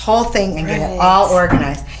clean this whole thing and get it all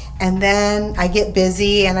organized. And then I get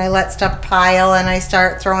busy and I let stuff pile and I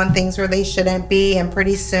start throwing things where they shouldn't be, and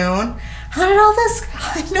pretty soon, how did all this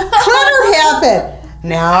clutter happen?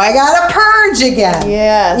 Now I gotta purge again.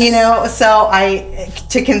 Yes. So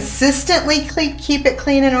to consistently keep it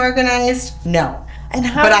clean and organized, no.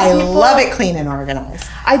 But I love it clean and organized.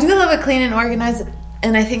 I do love it clean and organized,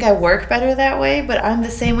 and I think I work better that way, but I'm the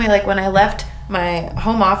same way. Like when I left my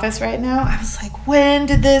home office right now, I was like, when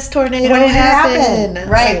did this tornado happen?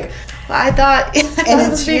 Right. Like, I thought...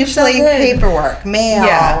 and it's usually paperwork, mail,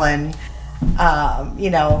 and,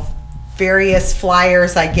 various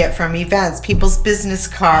flyers I get from events, people's business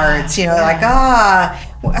cards, how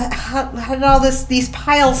did all these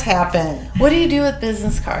piles happen? What do you do with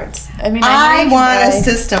business cards? I want a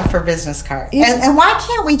system for business cards. And why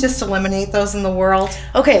can't we just eliminate those in the world?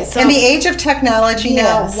 Okay, so in the age of technology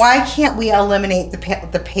now, why can't we eliminate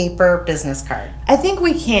the paper business card? I think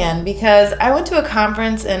we can, because I went to a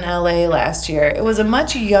conference in LA last year. It was a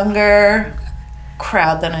much younger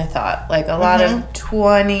crowd than I thought, like a lot of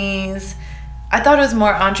 20s. I thought it was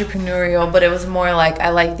more entrepreneurial, but it was more like I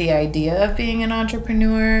like the idea of being an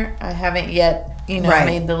entrepreneur. I haven't yet,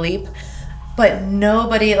 made the leap. But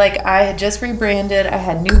nobody, I had just rebranded. I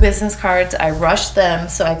had new business cards. I rushed them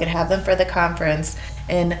so I could have them for the conference,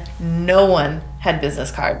 and no one had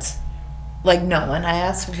business cards. Like, no one. I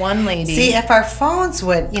asked one lady. See, if our phones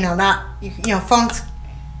would, phones,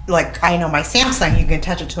 like I know my Samsung, you can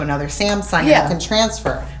touch it to another Samsung and you can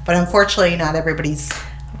transfer. But unfortunately, not everybody's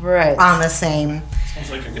on the same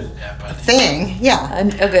sounds like a good app idea. thing. Yeah.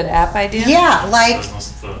 A good app idea? Yeah,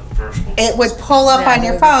 it would pull up on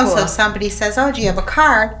your phone. Cool. So if somebody says, oh, do you have a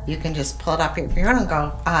card? You can just pull it up your phone and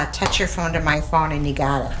go, touch your phone to my phone and you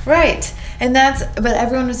got it. Right. And but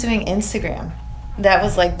everyone was doing Instagram. That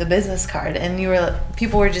was like the business card, and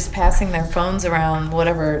people were just passing their phones around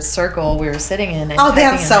whatever circle we were sitting in. And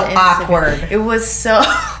that's so awkward. It was so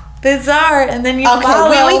bizarre. And then we got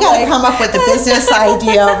to come up with a business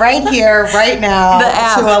idea right here, right now, the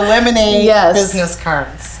app. to eliminate business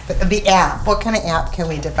cards. The app. What kind of app can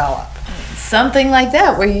we develop? something like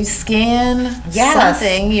that where you scan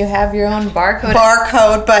something, you have your own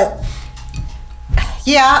barcode, but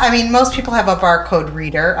yeah, I mean, most people have a barcode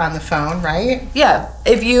reader on the phone, right? Yeah,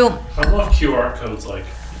 if you... I love QR codes, like,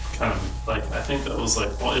 kind of, like, I think that was,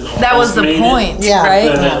 like, well, that was the point,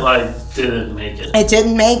 right? And it, like, didn't make it. It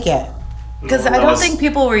didn't make it. Because I don't think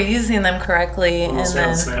people were using them correctly. And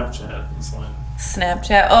then Snapchat.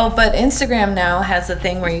 Snapchat. Oh, but Instagram now has a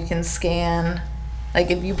thing where you can scan... Like,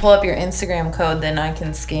 if you pull up your Instagram code, then I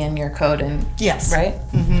can scan your code and... Yes. Right?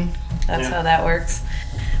 Mm-hmm. That's how that works.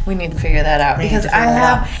 We need to figure that out because I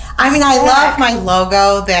have... I mean, I love my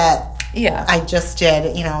logo that Yeah. I just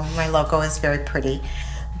did. You know, my logo is very pretty.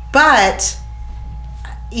 But,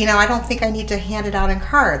 you know, I don't think I need to hand it out in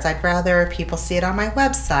cards. I'd rather people see it on my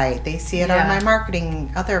website. They see it on my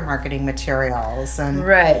other marketing materials. And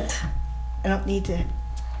Right. I don't need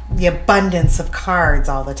the abundance of cards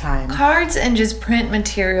all the time. Cards and just print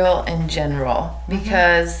material in general.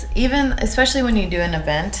 Because even, especially when you do an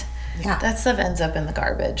event, that stuff ends up in the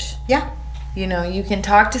garbage. Yeah. You know, you can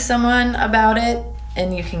talk to someone about it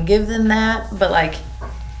and you can give them that, but like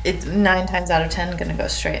it's 9 times out of 10 going to go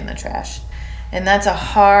straight in the trash. And that's a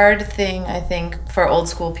hard thing, I think, for old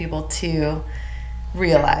school people to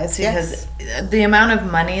realize because the amount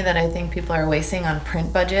of money that I think people are wasting on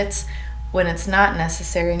print budgets when it's not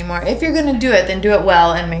necessary anymore. If you're going to do it, then do it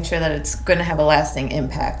well and make sure that it's going to have a lasting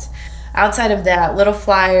impact. Outside of that, little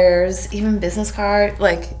flyers, even business card,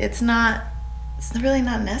 like it's really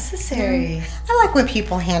not necessary. I like when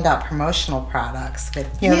people hand out promotional products.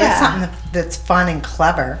 You know, there's something that's fun and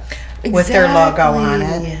clever with their logo on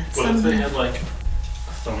it. What if they had like a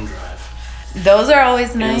thumb drive? Those are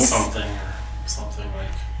always nice. Something like.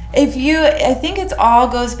 I think it all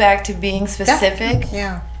goes back to being specific.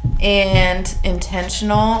 And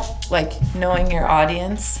intentional, like knowing your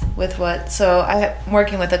audience with what. So I'm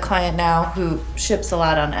working with a client now who ships a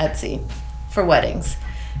lot on Etsy for weddings.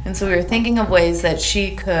 And so we were thinking of ways that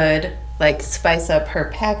she could like spice up her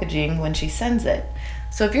packaging when she sends it.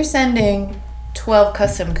 So if you're sending 12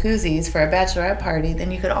 custom koozies for a bachelorette party,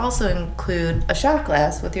 then you could also include a shot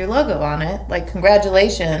glass with your logo on it. Like,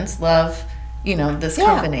 congratulations, love, this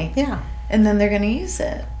company. Yeah. And then they're going to use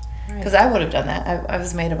it. Because I would have done that. I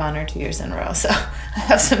was maid of honor 2 years in a row, so I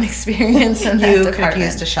have some experience in that department. You could have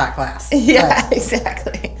used a shot glass. Yeah,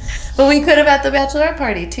 exactly. But we could have at the bachelorette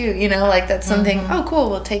party, too. Like that's something, oh, cool,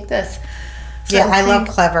 we'll take this. So I love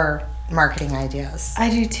clever marketing ideas. I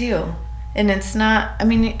do, too. And it's not,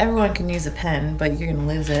 everyone can use a pen, but you're going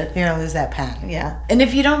to lose it. You're going to lose that pen. Yeah. And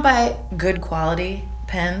if you don't buy good quality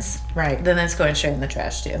pens, then it's going straight in the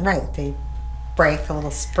trash, too. Right. They break, the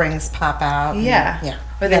little springs pop out. Yeah.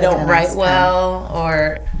 Or they don't write well,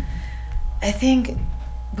 or I think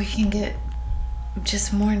we can get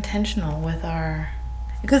just more intentional with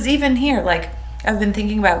because even here, like, I've been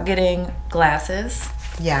thinking about getting glasses.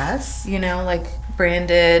 Yes. Like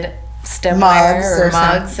branded stemware or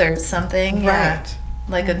mugs or something. Right. Yeah.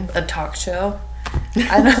 Like a talk show.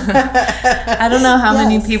 I don't know how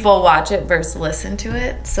many people watch it versus listen to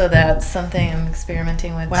it, so that's something I'm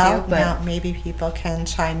experimenting with too. But now maybe people can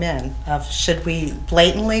chime in of should we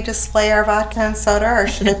blatantly display our vodka and soda, or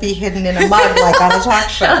should it be hidden in a mug like on a talk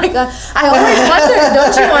show? Oh my God. I always wonder,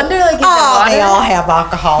 don't you wonder, like, if they all have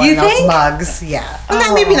alcohol in those mugs. Yeah.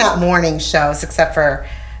 Oh. Maybe not morning shows, except for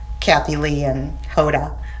Kathy Lee and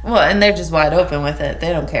Hoda. Well, and they're just wide open with it. They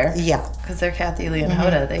don't care. Yeah. Because they're Kathy Lee and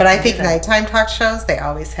Hoda. But I think nighttime talk shows, they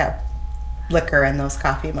always have liquor in those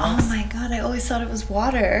coffee mugs. Oh my God, I always thought it was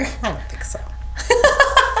water. I don't think so.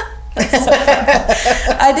 That's so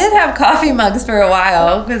funny. I did have coffee mugs for a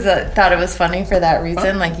while because I thought it was funny for that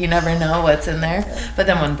reason. Like, you never know what's in there. But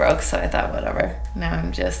then one broke, so I thought, whatever. Now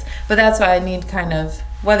but that's why I need kind of,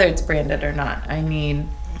 whether it's branded or not, I need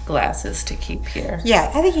glasses to keep here.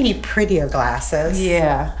 Yeah, I think you need prettier glasses.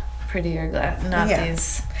 Yeah, prettier glass, not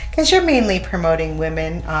these. Because you're mainly promoting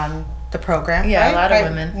women on the program. Yeah, right? a lot of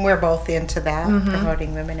women. We're both into that,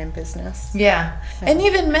 promoting women in business. Yeah, and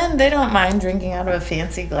even men, they don't mind drinking out of a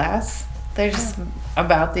fancy glass. They're just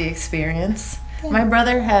about the experience. Yeah. My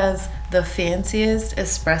brother has the fanciest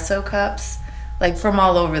espresso cups, like from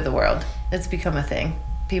all over the world. It's become a thing.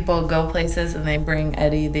 People go places and they bring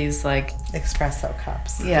Eddie these like espresso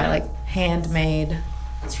cups. Yeah, like handmade.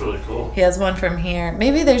 That's really cool. He has one from here.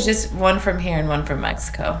 Maybe there's just one from here and one from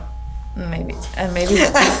Mexico. Maybe. And maybe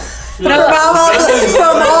from all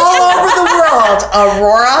over the world.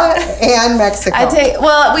 Aurora and Mexico.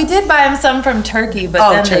 We did buy him some from Turkey,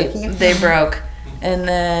 but then they broke. And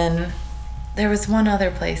then there was one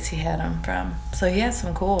other place he had them from. So he has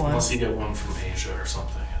some cool ones. Unless you get one from Asia or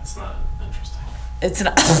something, it's not interesting. It's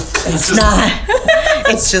not. It's not.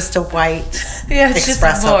 It's just a white Yeah, it's just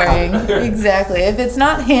espresso boring. cup. Exactly. If it's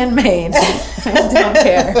not handmade, I don't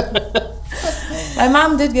care. My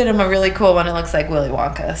mom did get him a really cool one. It looks like Willy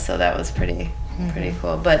Wonka, so that was pretty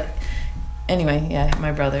cool. But anyway, yeah,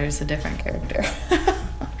 my brother is a different character.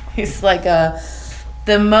 He's like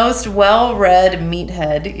the most well-read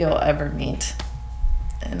meathead you'll ever meet.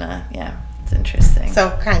 And yeah, it's interesting.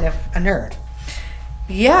 So kind of a nerd.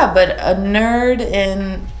 Yeah, but a nerd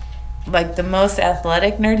in like the most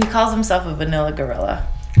athletic nerd. He calls himself a vanilla gorilla.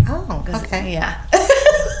 Oh, okay. Yeah.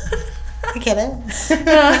 I get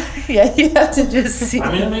it. Yeah, you have to just see.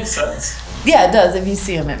 I mean, it makes sense. Yeah, it does. If you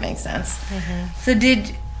see him, it makes sense.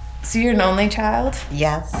 So you're an only child?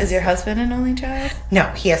 Yes. Is your husband an only child? No,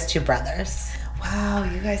 he has 2 brothers. Wow,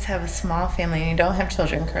 you guys have a small family and you don't have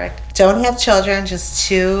children, correct? Don't have children, just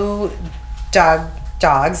 2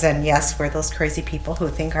 dogs. And yes, we're those crazy people who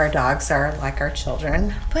think our dogs are like our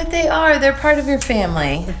children. But they are. They're part of your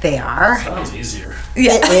family. They are. Sounds easier.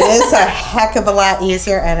 Yeah. It is a heck of a lot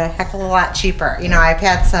easier and a heck of a lot cheaper. You know, I've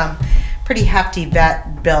had some pretty hefty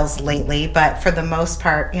vet bills lately, but for the most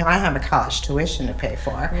part, you know, I have a college tuition to pay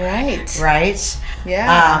for. Right. Right?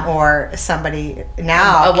 Yeah. Or somebody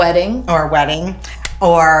now. A wedding. Or a wedding.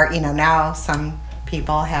 Or, you know, now some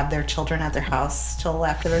people have their children at their house till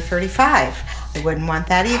after they're 35. They wouldn't want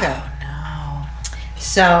that either. No.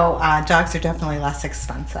 So dogs are definitely less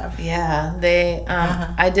expensive. Yeah, they.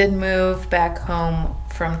 I did move back home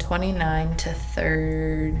from 29 to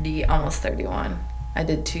 30, almost 31. I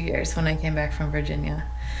did 2 years when I came back from Virginia,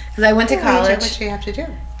 because I went to college. What you have to do.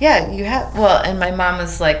 Yeah, you have. Well, and my mom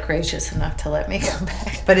was like gracious enough to let me come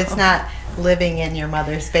back. But it's not living in your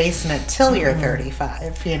mother's basement till you're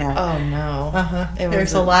 35, you know. Oh no.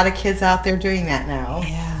 There's a lot of kids out there doing that now.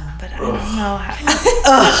 Yeah, but I don't know how.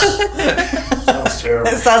 Sounds terrible.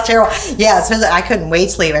 It sounds terrible. Yeah, especially I couldn't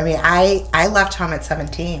wait to leave. I mean, I left home at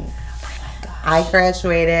 17. I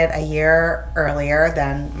graduated a year earlier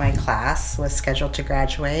than my class was scheduled to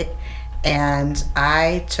graduate, and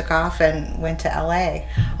I took off and went to LA.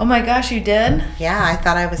 Oh my gosh, you did? Yeah, I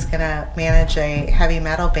thought I was going to manage a heavy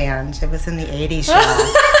metal band. It was in the 80s,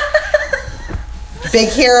 y'all. Big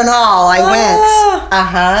hair and all, I went.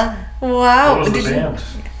 Uh-huh. Wow. What was Did the you-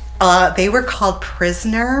 band? They were called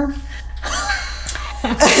Prisoner.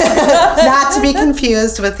 Not to be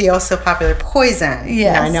confused with the also popular Poison.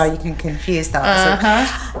 Yes. I know you can confuse those.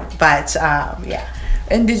 But, yeah.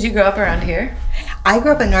 And did you grow up around here? I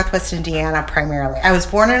grew up in Northwest Indiana primarily. I was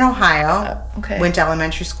born in Ohio. Okay. Went to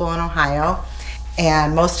elementary school in Ohio.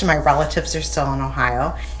 And most of my relatives are still in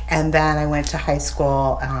Ohio. And then I went to high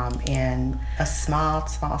school in a small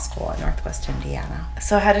school in Northwest Indiana.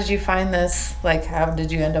 So how did you find this? Like, how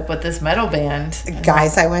did you end up with this metal band?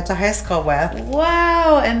 Guys I went to high school with.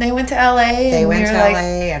 Wow. And they went to LA. They and went you to were LA like,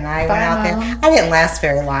 and I went "Bye, out Mom." there. I didn't last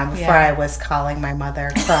very long before Yeah. I was calling my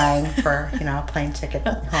mother, crying for, you know, a plane ticket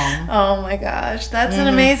home. Oh my gosh. That's Mm-hmm.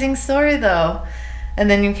 an amazing story though.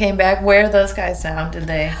 And then you came back. Where are those guys now? Did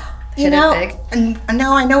they You hit know, it big?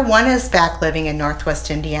 no, I know one is back living in Northwest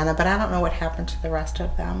Indiana, but I don't know what happened to the rest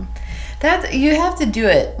of them. That you have to do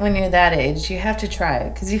it when you're that age. You have to try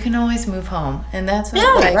it because you can always move home, and that's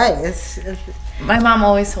what, like, right. my mom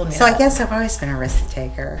always told me. So I that. guess I've always been a risk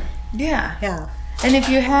taker. Yeah. Yeah. And if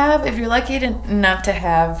you're lucky enough to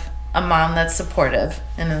have a mom that's supportive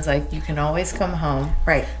and is like, you can always come home.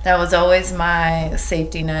 Right. That was always my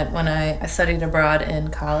safety net when I studied abroad in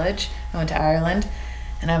college. I went to Ireland,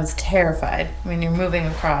 and I was terrified when you're moving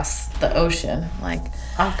across the ocean. Like,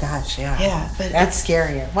 Oh gosh, yeah. yeah, but That's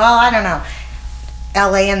scary. Well, I don't know.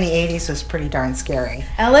 LA in the 80s was pretty darn scary.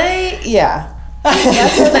 LA, yeah.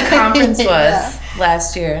 That's where the conference was Yeah.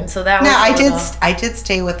 last year, and so that was. Now, a little- I did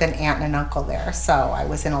stay with an aunt and an uncle there, so I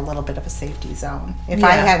was in a little bit of a safety zone. If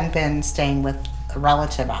I Yeah. hadn't been staying with a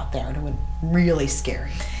relative out there, it would really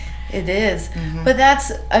scary. It is. Mm-hmm. But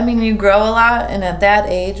that's, I mean, you grow a lot, and at that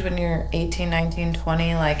age, when you're 18, 19,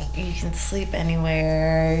 20, like, you can sleep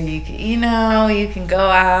anywhere. You can go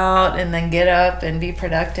out and then get up and be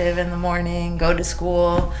productive in the morning, go to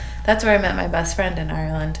school. That's where I met my best friend in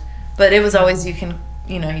Ireland. But it was always, you can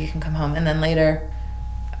come home. And then later,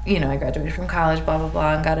 I graduated from college, blah, blah,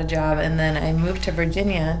 blah, and got a job. And then I moved to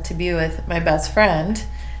Virginia to be with my best friend,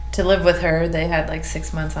 to live with her. They had like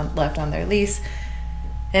 6 months left on their lease.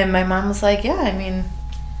 And my mom was like, yeah, I mean,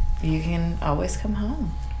 you can always come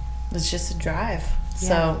home. It's just a drive. Yeah.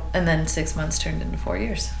 So, and then 6 months turned into 4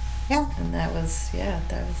 years. Yeah. And that was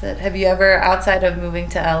it. Have you ever, outside of moving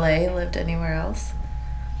to LA, lived anywhere else?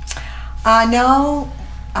 No,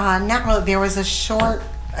 not really. There was a short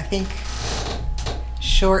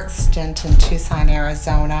stint in Tucson,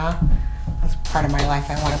 Arizona. I was part of my life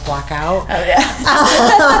I want to block out. Oh,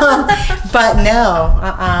 yeah. But no,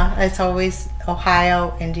 it's always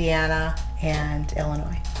Ohio, Indiana, and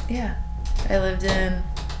Illinois. Yeah. I lived in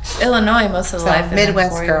Illinois most of the So, life. and then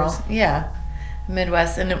Midwest 4 girl. years. Yeah.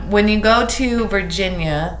 Midwest. And when you go to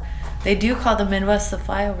Virginia, they do call the Midwest the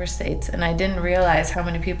flyover states. And I didn't realize how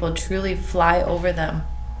many people truly fly over them.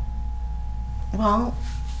 Well,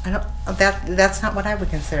 that's not what I would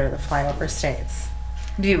consider the flyover states.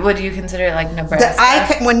 What do you consider like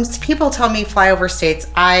Nebraska? When people tell me flyover states,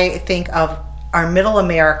 I think of our middle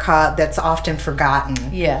America that's often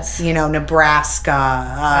forgotten. Yes. You know, Nebraska,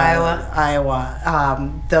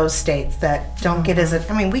 Iowa. those states that don't get as,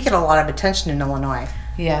 I mean, we get a lot of attention in Illinois,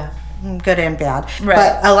 Yeah. good and bad. Right.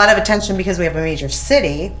 But a lot of attention because we have a major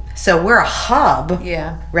city, so we're a hub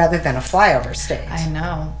Yeah. rather than a flyover state. I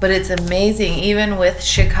know. But it's amazing, even with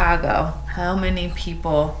Chicago, how many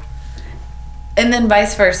people, and then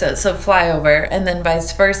vice versa, so flyover, and then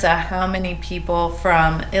vice versa, how many people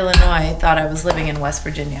from Illinois thought I was living in West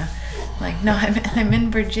Virginia. Like, no, I'm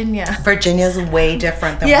in Virginia. Virginia's way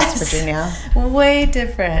different than Yes. West Virginia. Way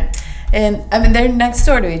different. And I mean, they're next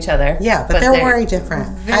door to each other. Yeah, but they're very different.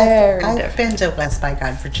 Very I've different. been to West by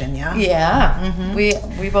God, Virginia. Yeah,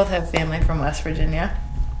 we both have family from West Virginia.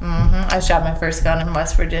 I shot my first gun in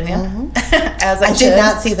West Virginia. As I I did should.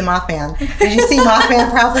 not see the Mothman. Did you see Mothman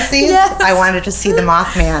Prophecies? Yes. I wanted to see the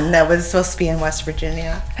Mothman that was supposed to be in West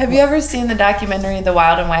Virginia. Have you ever seen the documentary The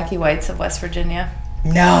Wild and Wacky Whites of West Virginia?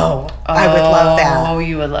 No, I would love that. Oh,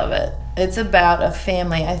 you would love it. It's about a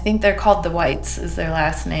family. I think they're called the Whites is their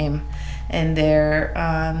last name, and they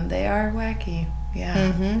are wacky.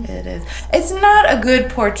 Yeah, it is. It's not a good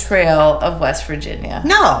portrayal of West Virginia.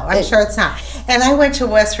 No, I'm sure it's not. And I went to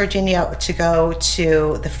West Virginia to go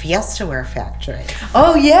to the Fiesta Ware factory.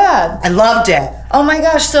 Oh yeah. I loved it. Oh my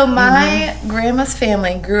gosh. So my grandma's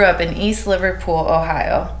family grew up in East Liverpool,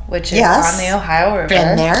 Ohio, which is Yes. on the Ohio River.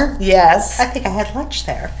 Been there? Yes. I think I had lunch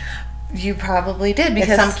there. You probably did It's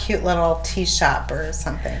because some cute little tea shop or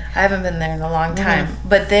something. I haven't been there in a long time.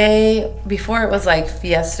 But before it was like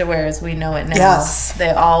Fiesta Ware as we know it now, Yes. they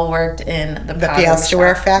all worked in the pottery Fiesta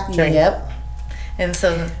Ware shop. factory. Yep. And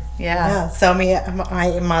so, yeah. Yeah, so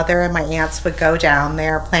my mother and my aunts would go down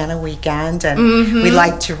there, plan a weekend, and we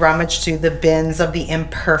like to rummage through the bins of the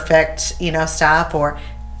imperfect, stuff. Or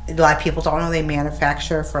a lot of people don't know they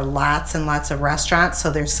manufacture for lots and lots of restaurants.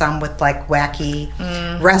 So there's some with like wacky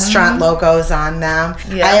restaurant logos on them.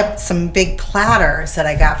 Yeah. I have some big platters that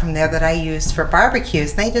I got from there that I used for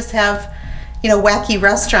barbecues. And they just have, wacky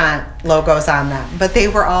restaurant logos on them. But they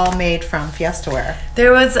were all made from Fiesta Ware.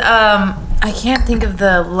 There was, I can't think of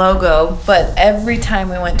the logo, but every time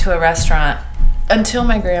we went to a restaurant, until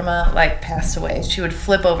my grandma passed away, she would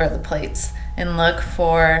flip over the plates and look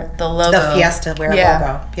for the logo. The Fiesta Ware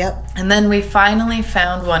logo. Yep. And then we finally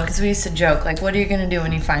found one because we used to joke, like, what are you going to do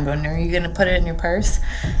when you find one? Are you going to put it in your purse?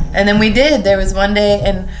 And then we did. There was one day,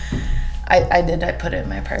 and I put it in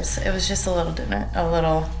my purse. It was just a little dinner,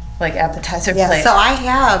 appetizer Yeah, plate. so I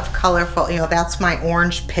have colorful, that's my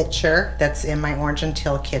orange pitcher that's in my Orange and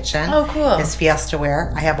Teal kitchen. Oh, cool. It's Fiesta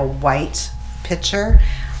Ware. I have a white pitcher.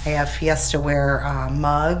 I have Fiesta Ware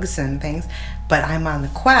mugs and things. But I'm on the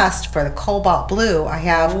quest for the cobalt blue. I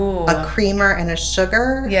have Ooh. a creamer and a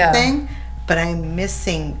sugar Yeah. thing, but I'm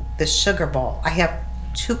missing the sugar bowl. I have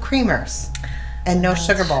 2 creamers and no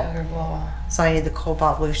sugar bowl. Sugar bowl. So I need the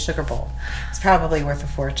cobalt blue sugar bowl. It's probably worth a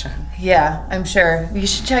fortune. Yeah, I'm sure. You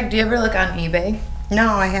should check. Do you ever look on eBay?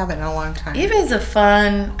 No, I haven't in a long time. eBay's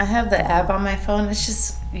I have the app on my phone. It's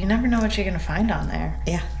just, you never know what you're going to find on there.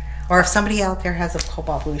 Yeah. Or if somebody out there has a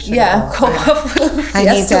cobalt blue sugar Yeah, bowl. cobalt blue. I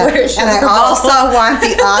need that. And I also want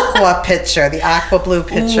the aqua pitcher, the aqua blue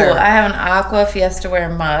pitcher. Ooh, I have an aqua Fiesta Ware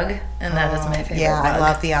mug, and that is my favorite Yeah, mug. I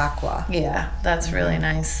love the aqua. Yeah, that's really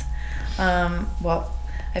nice. Well,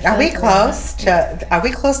 I feel Are we like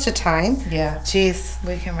close to time? Yeah, Jeez.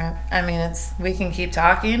 we can wrap. I mean, we can keep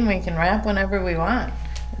talking. We can wrap whenever we want.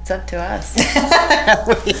 It's up to us.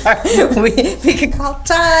 we can call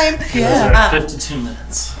time. Yeah. Those are 52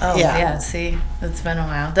 minutes. Oh Yeah. yeah. See, it's been a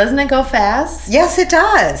while. Doesn't it go fast? Yes, it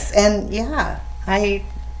does. And yeah,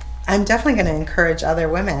 I'm definitely going to encourage other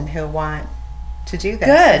women who want to do this.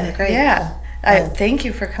 Isn't Good. it great? Yeah. Thank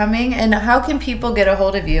you for coming. And how can people get a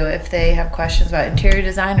hold of you if they have questions about interior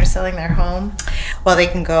design or selling their home? Well, they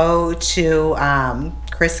can go to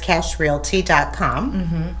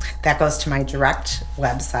chriscashrealty.com. That goes to my direct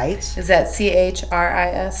website. Is that CHRIS?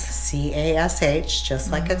 CASH,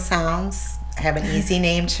 just like it sounds. I have an easy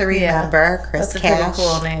name to remember. Chris That's a Cash. pretty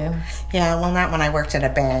cool name. Yeah, well, not when I worked at a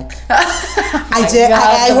bank. I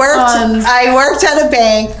I worked at a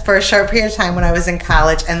bank for a short period of time when I was in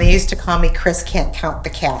college, and they used to call me Chris Can't Count the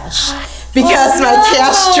Cash because my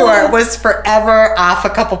cash drawer was forever off a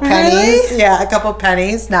couple pennies. Really? Yeah, a couple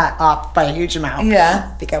pennies, not off by a huge amount.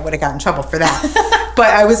 Yeah. I think I would have gotten in trouble for that. But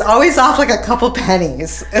I was always off like a couple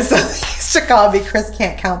pennies, and so they used to call me Chris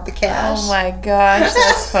Can't Count the Cash. Oh my gosh,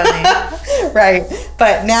 that's funny. Right.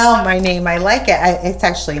 But now my name, I like it. It's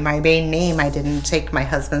actually my main name. I didn't take my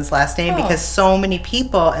husband's last name because so many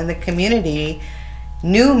people in the community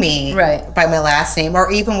knew me by my last name, or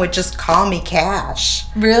even would just call me Cash.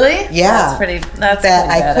 Really? Yeah. That's that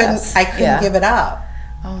pretty I couldn't give it up.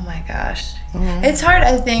 Oh my gosh. It's hard,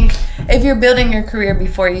 I think, if you're building your career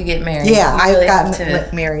before you get married. Yeah, you really I've have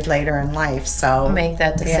gotten married later in life, so make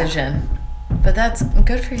that decision. But that's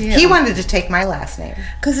good for you. He wanted to take my last name.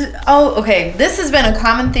 Okay. This has been a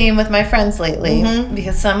common theme with my friends lately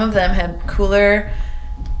because some of them had cooler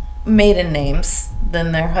maiden names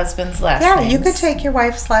than their husband's last name. Yeah, you could take your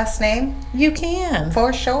wife's last name. You can.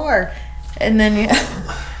 For sure. And then you...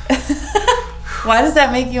 Why does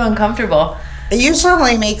that make you uncomfortable? It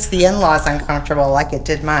usually makes the in-laws uncomfortable like it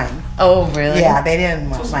did mine. Oh, really? Yeah, they didn't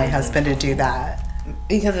want my husband to do that.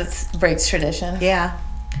 Because it breaks tradition? Yeah.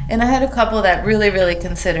 And I had a couple that really, really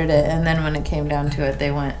considered it, and then when it came down to it,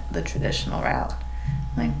 they went the traditional route.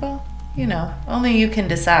 Like, well, only you can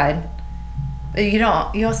decide. But you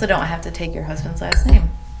also don't have to take your husband's last name.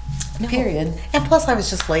 No. Period. And plus, I was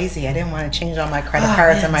just lazy. I didn't want to change all my credit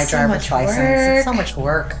cards and my driver's license. It's so much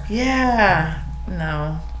work. Yeah.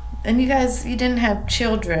 No. And you didn't have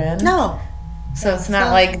children. No. So it's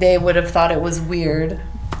not like they would have thought it was weird,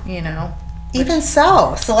 Even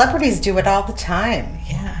so, celebrities do it all the time.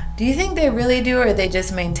 Yeah. Do you think they really do, or they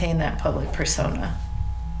just maintain that public persona?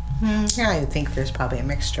 Yeah, I think there's probably a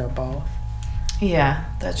mixture of both. Yeah,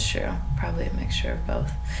 that's true. Probably a mixture of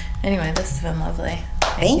both. Anyway, this has been lovely.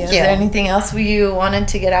 Thank you. Is there anything else you wanted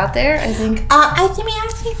to get out there? I think. I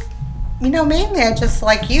think, mainly I just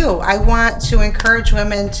like you. I want to encourage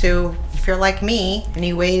women to, if you're like me and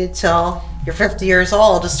you waited till you're 50 years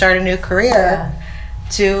old to start a new career,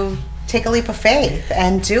 to take a leap of faith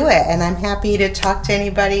and do it. And I'm happy to talk to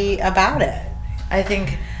anybody about it. I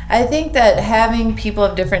think that having people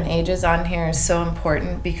of different ages on here is so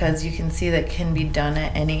important because you can see that can be done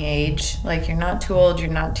at any age. Like, you're not too old, you're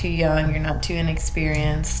not too young, you're not too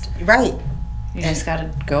inexperienced. Right. You just got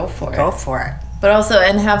to go for it. Go for it. But also,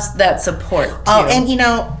 and have that support, too. Oh, and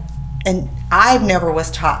and I never was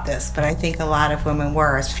taught this, but I think a lot of women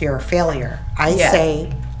were, is fear of failure. I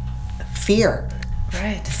say fear.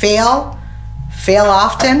 Right. Fail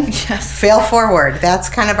often, yes. Fail forward. That's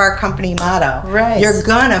kind of our company motto. Right. You're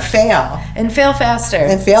gonna fail. And fail faster.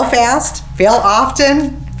 And fail fast, fail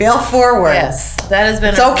often, fail forward. Yes, that has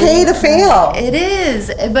been. It's okay to fail. It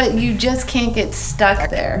is, but you just can't get stuck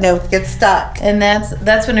there. No, get stuck. And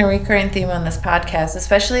that's been a recurring theme on this podcast,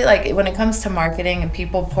 especially like when it comes to marketing and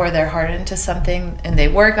people pour their heart into something and they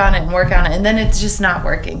work on it, and then it's just not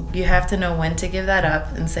working. You have to know when to give that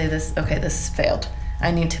up and say this failed. I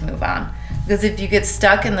need to move on. Because if you get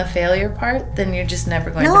stuck in the failure part, then you're just never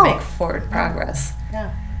going to make forward progress.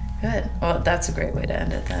 Yeah. Good. Well, that's a great way to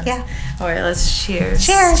end it then. Yeah. All right, let's cheers.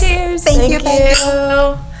 Cheers. Cheers. Thank you.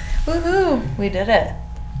 Woohoo. We did it.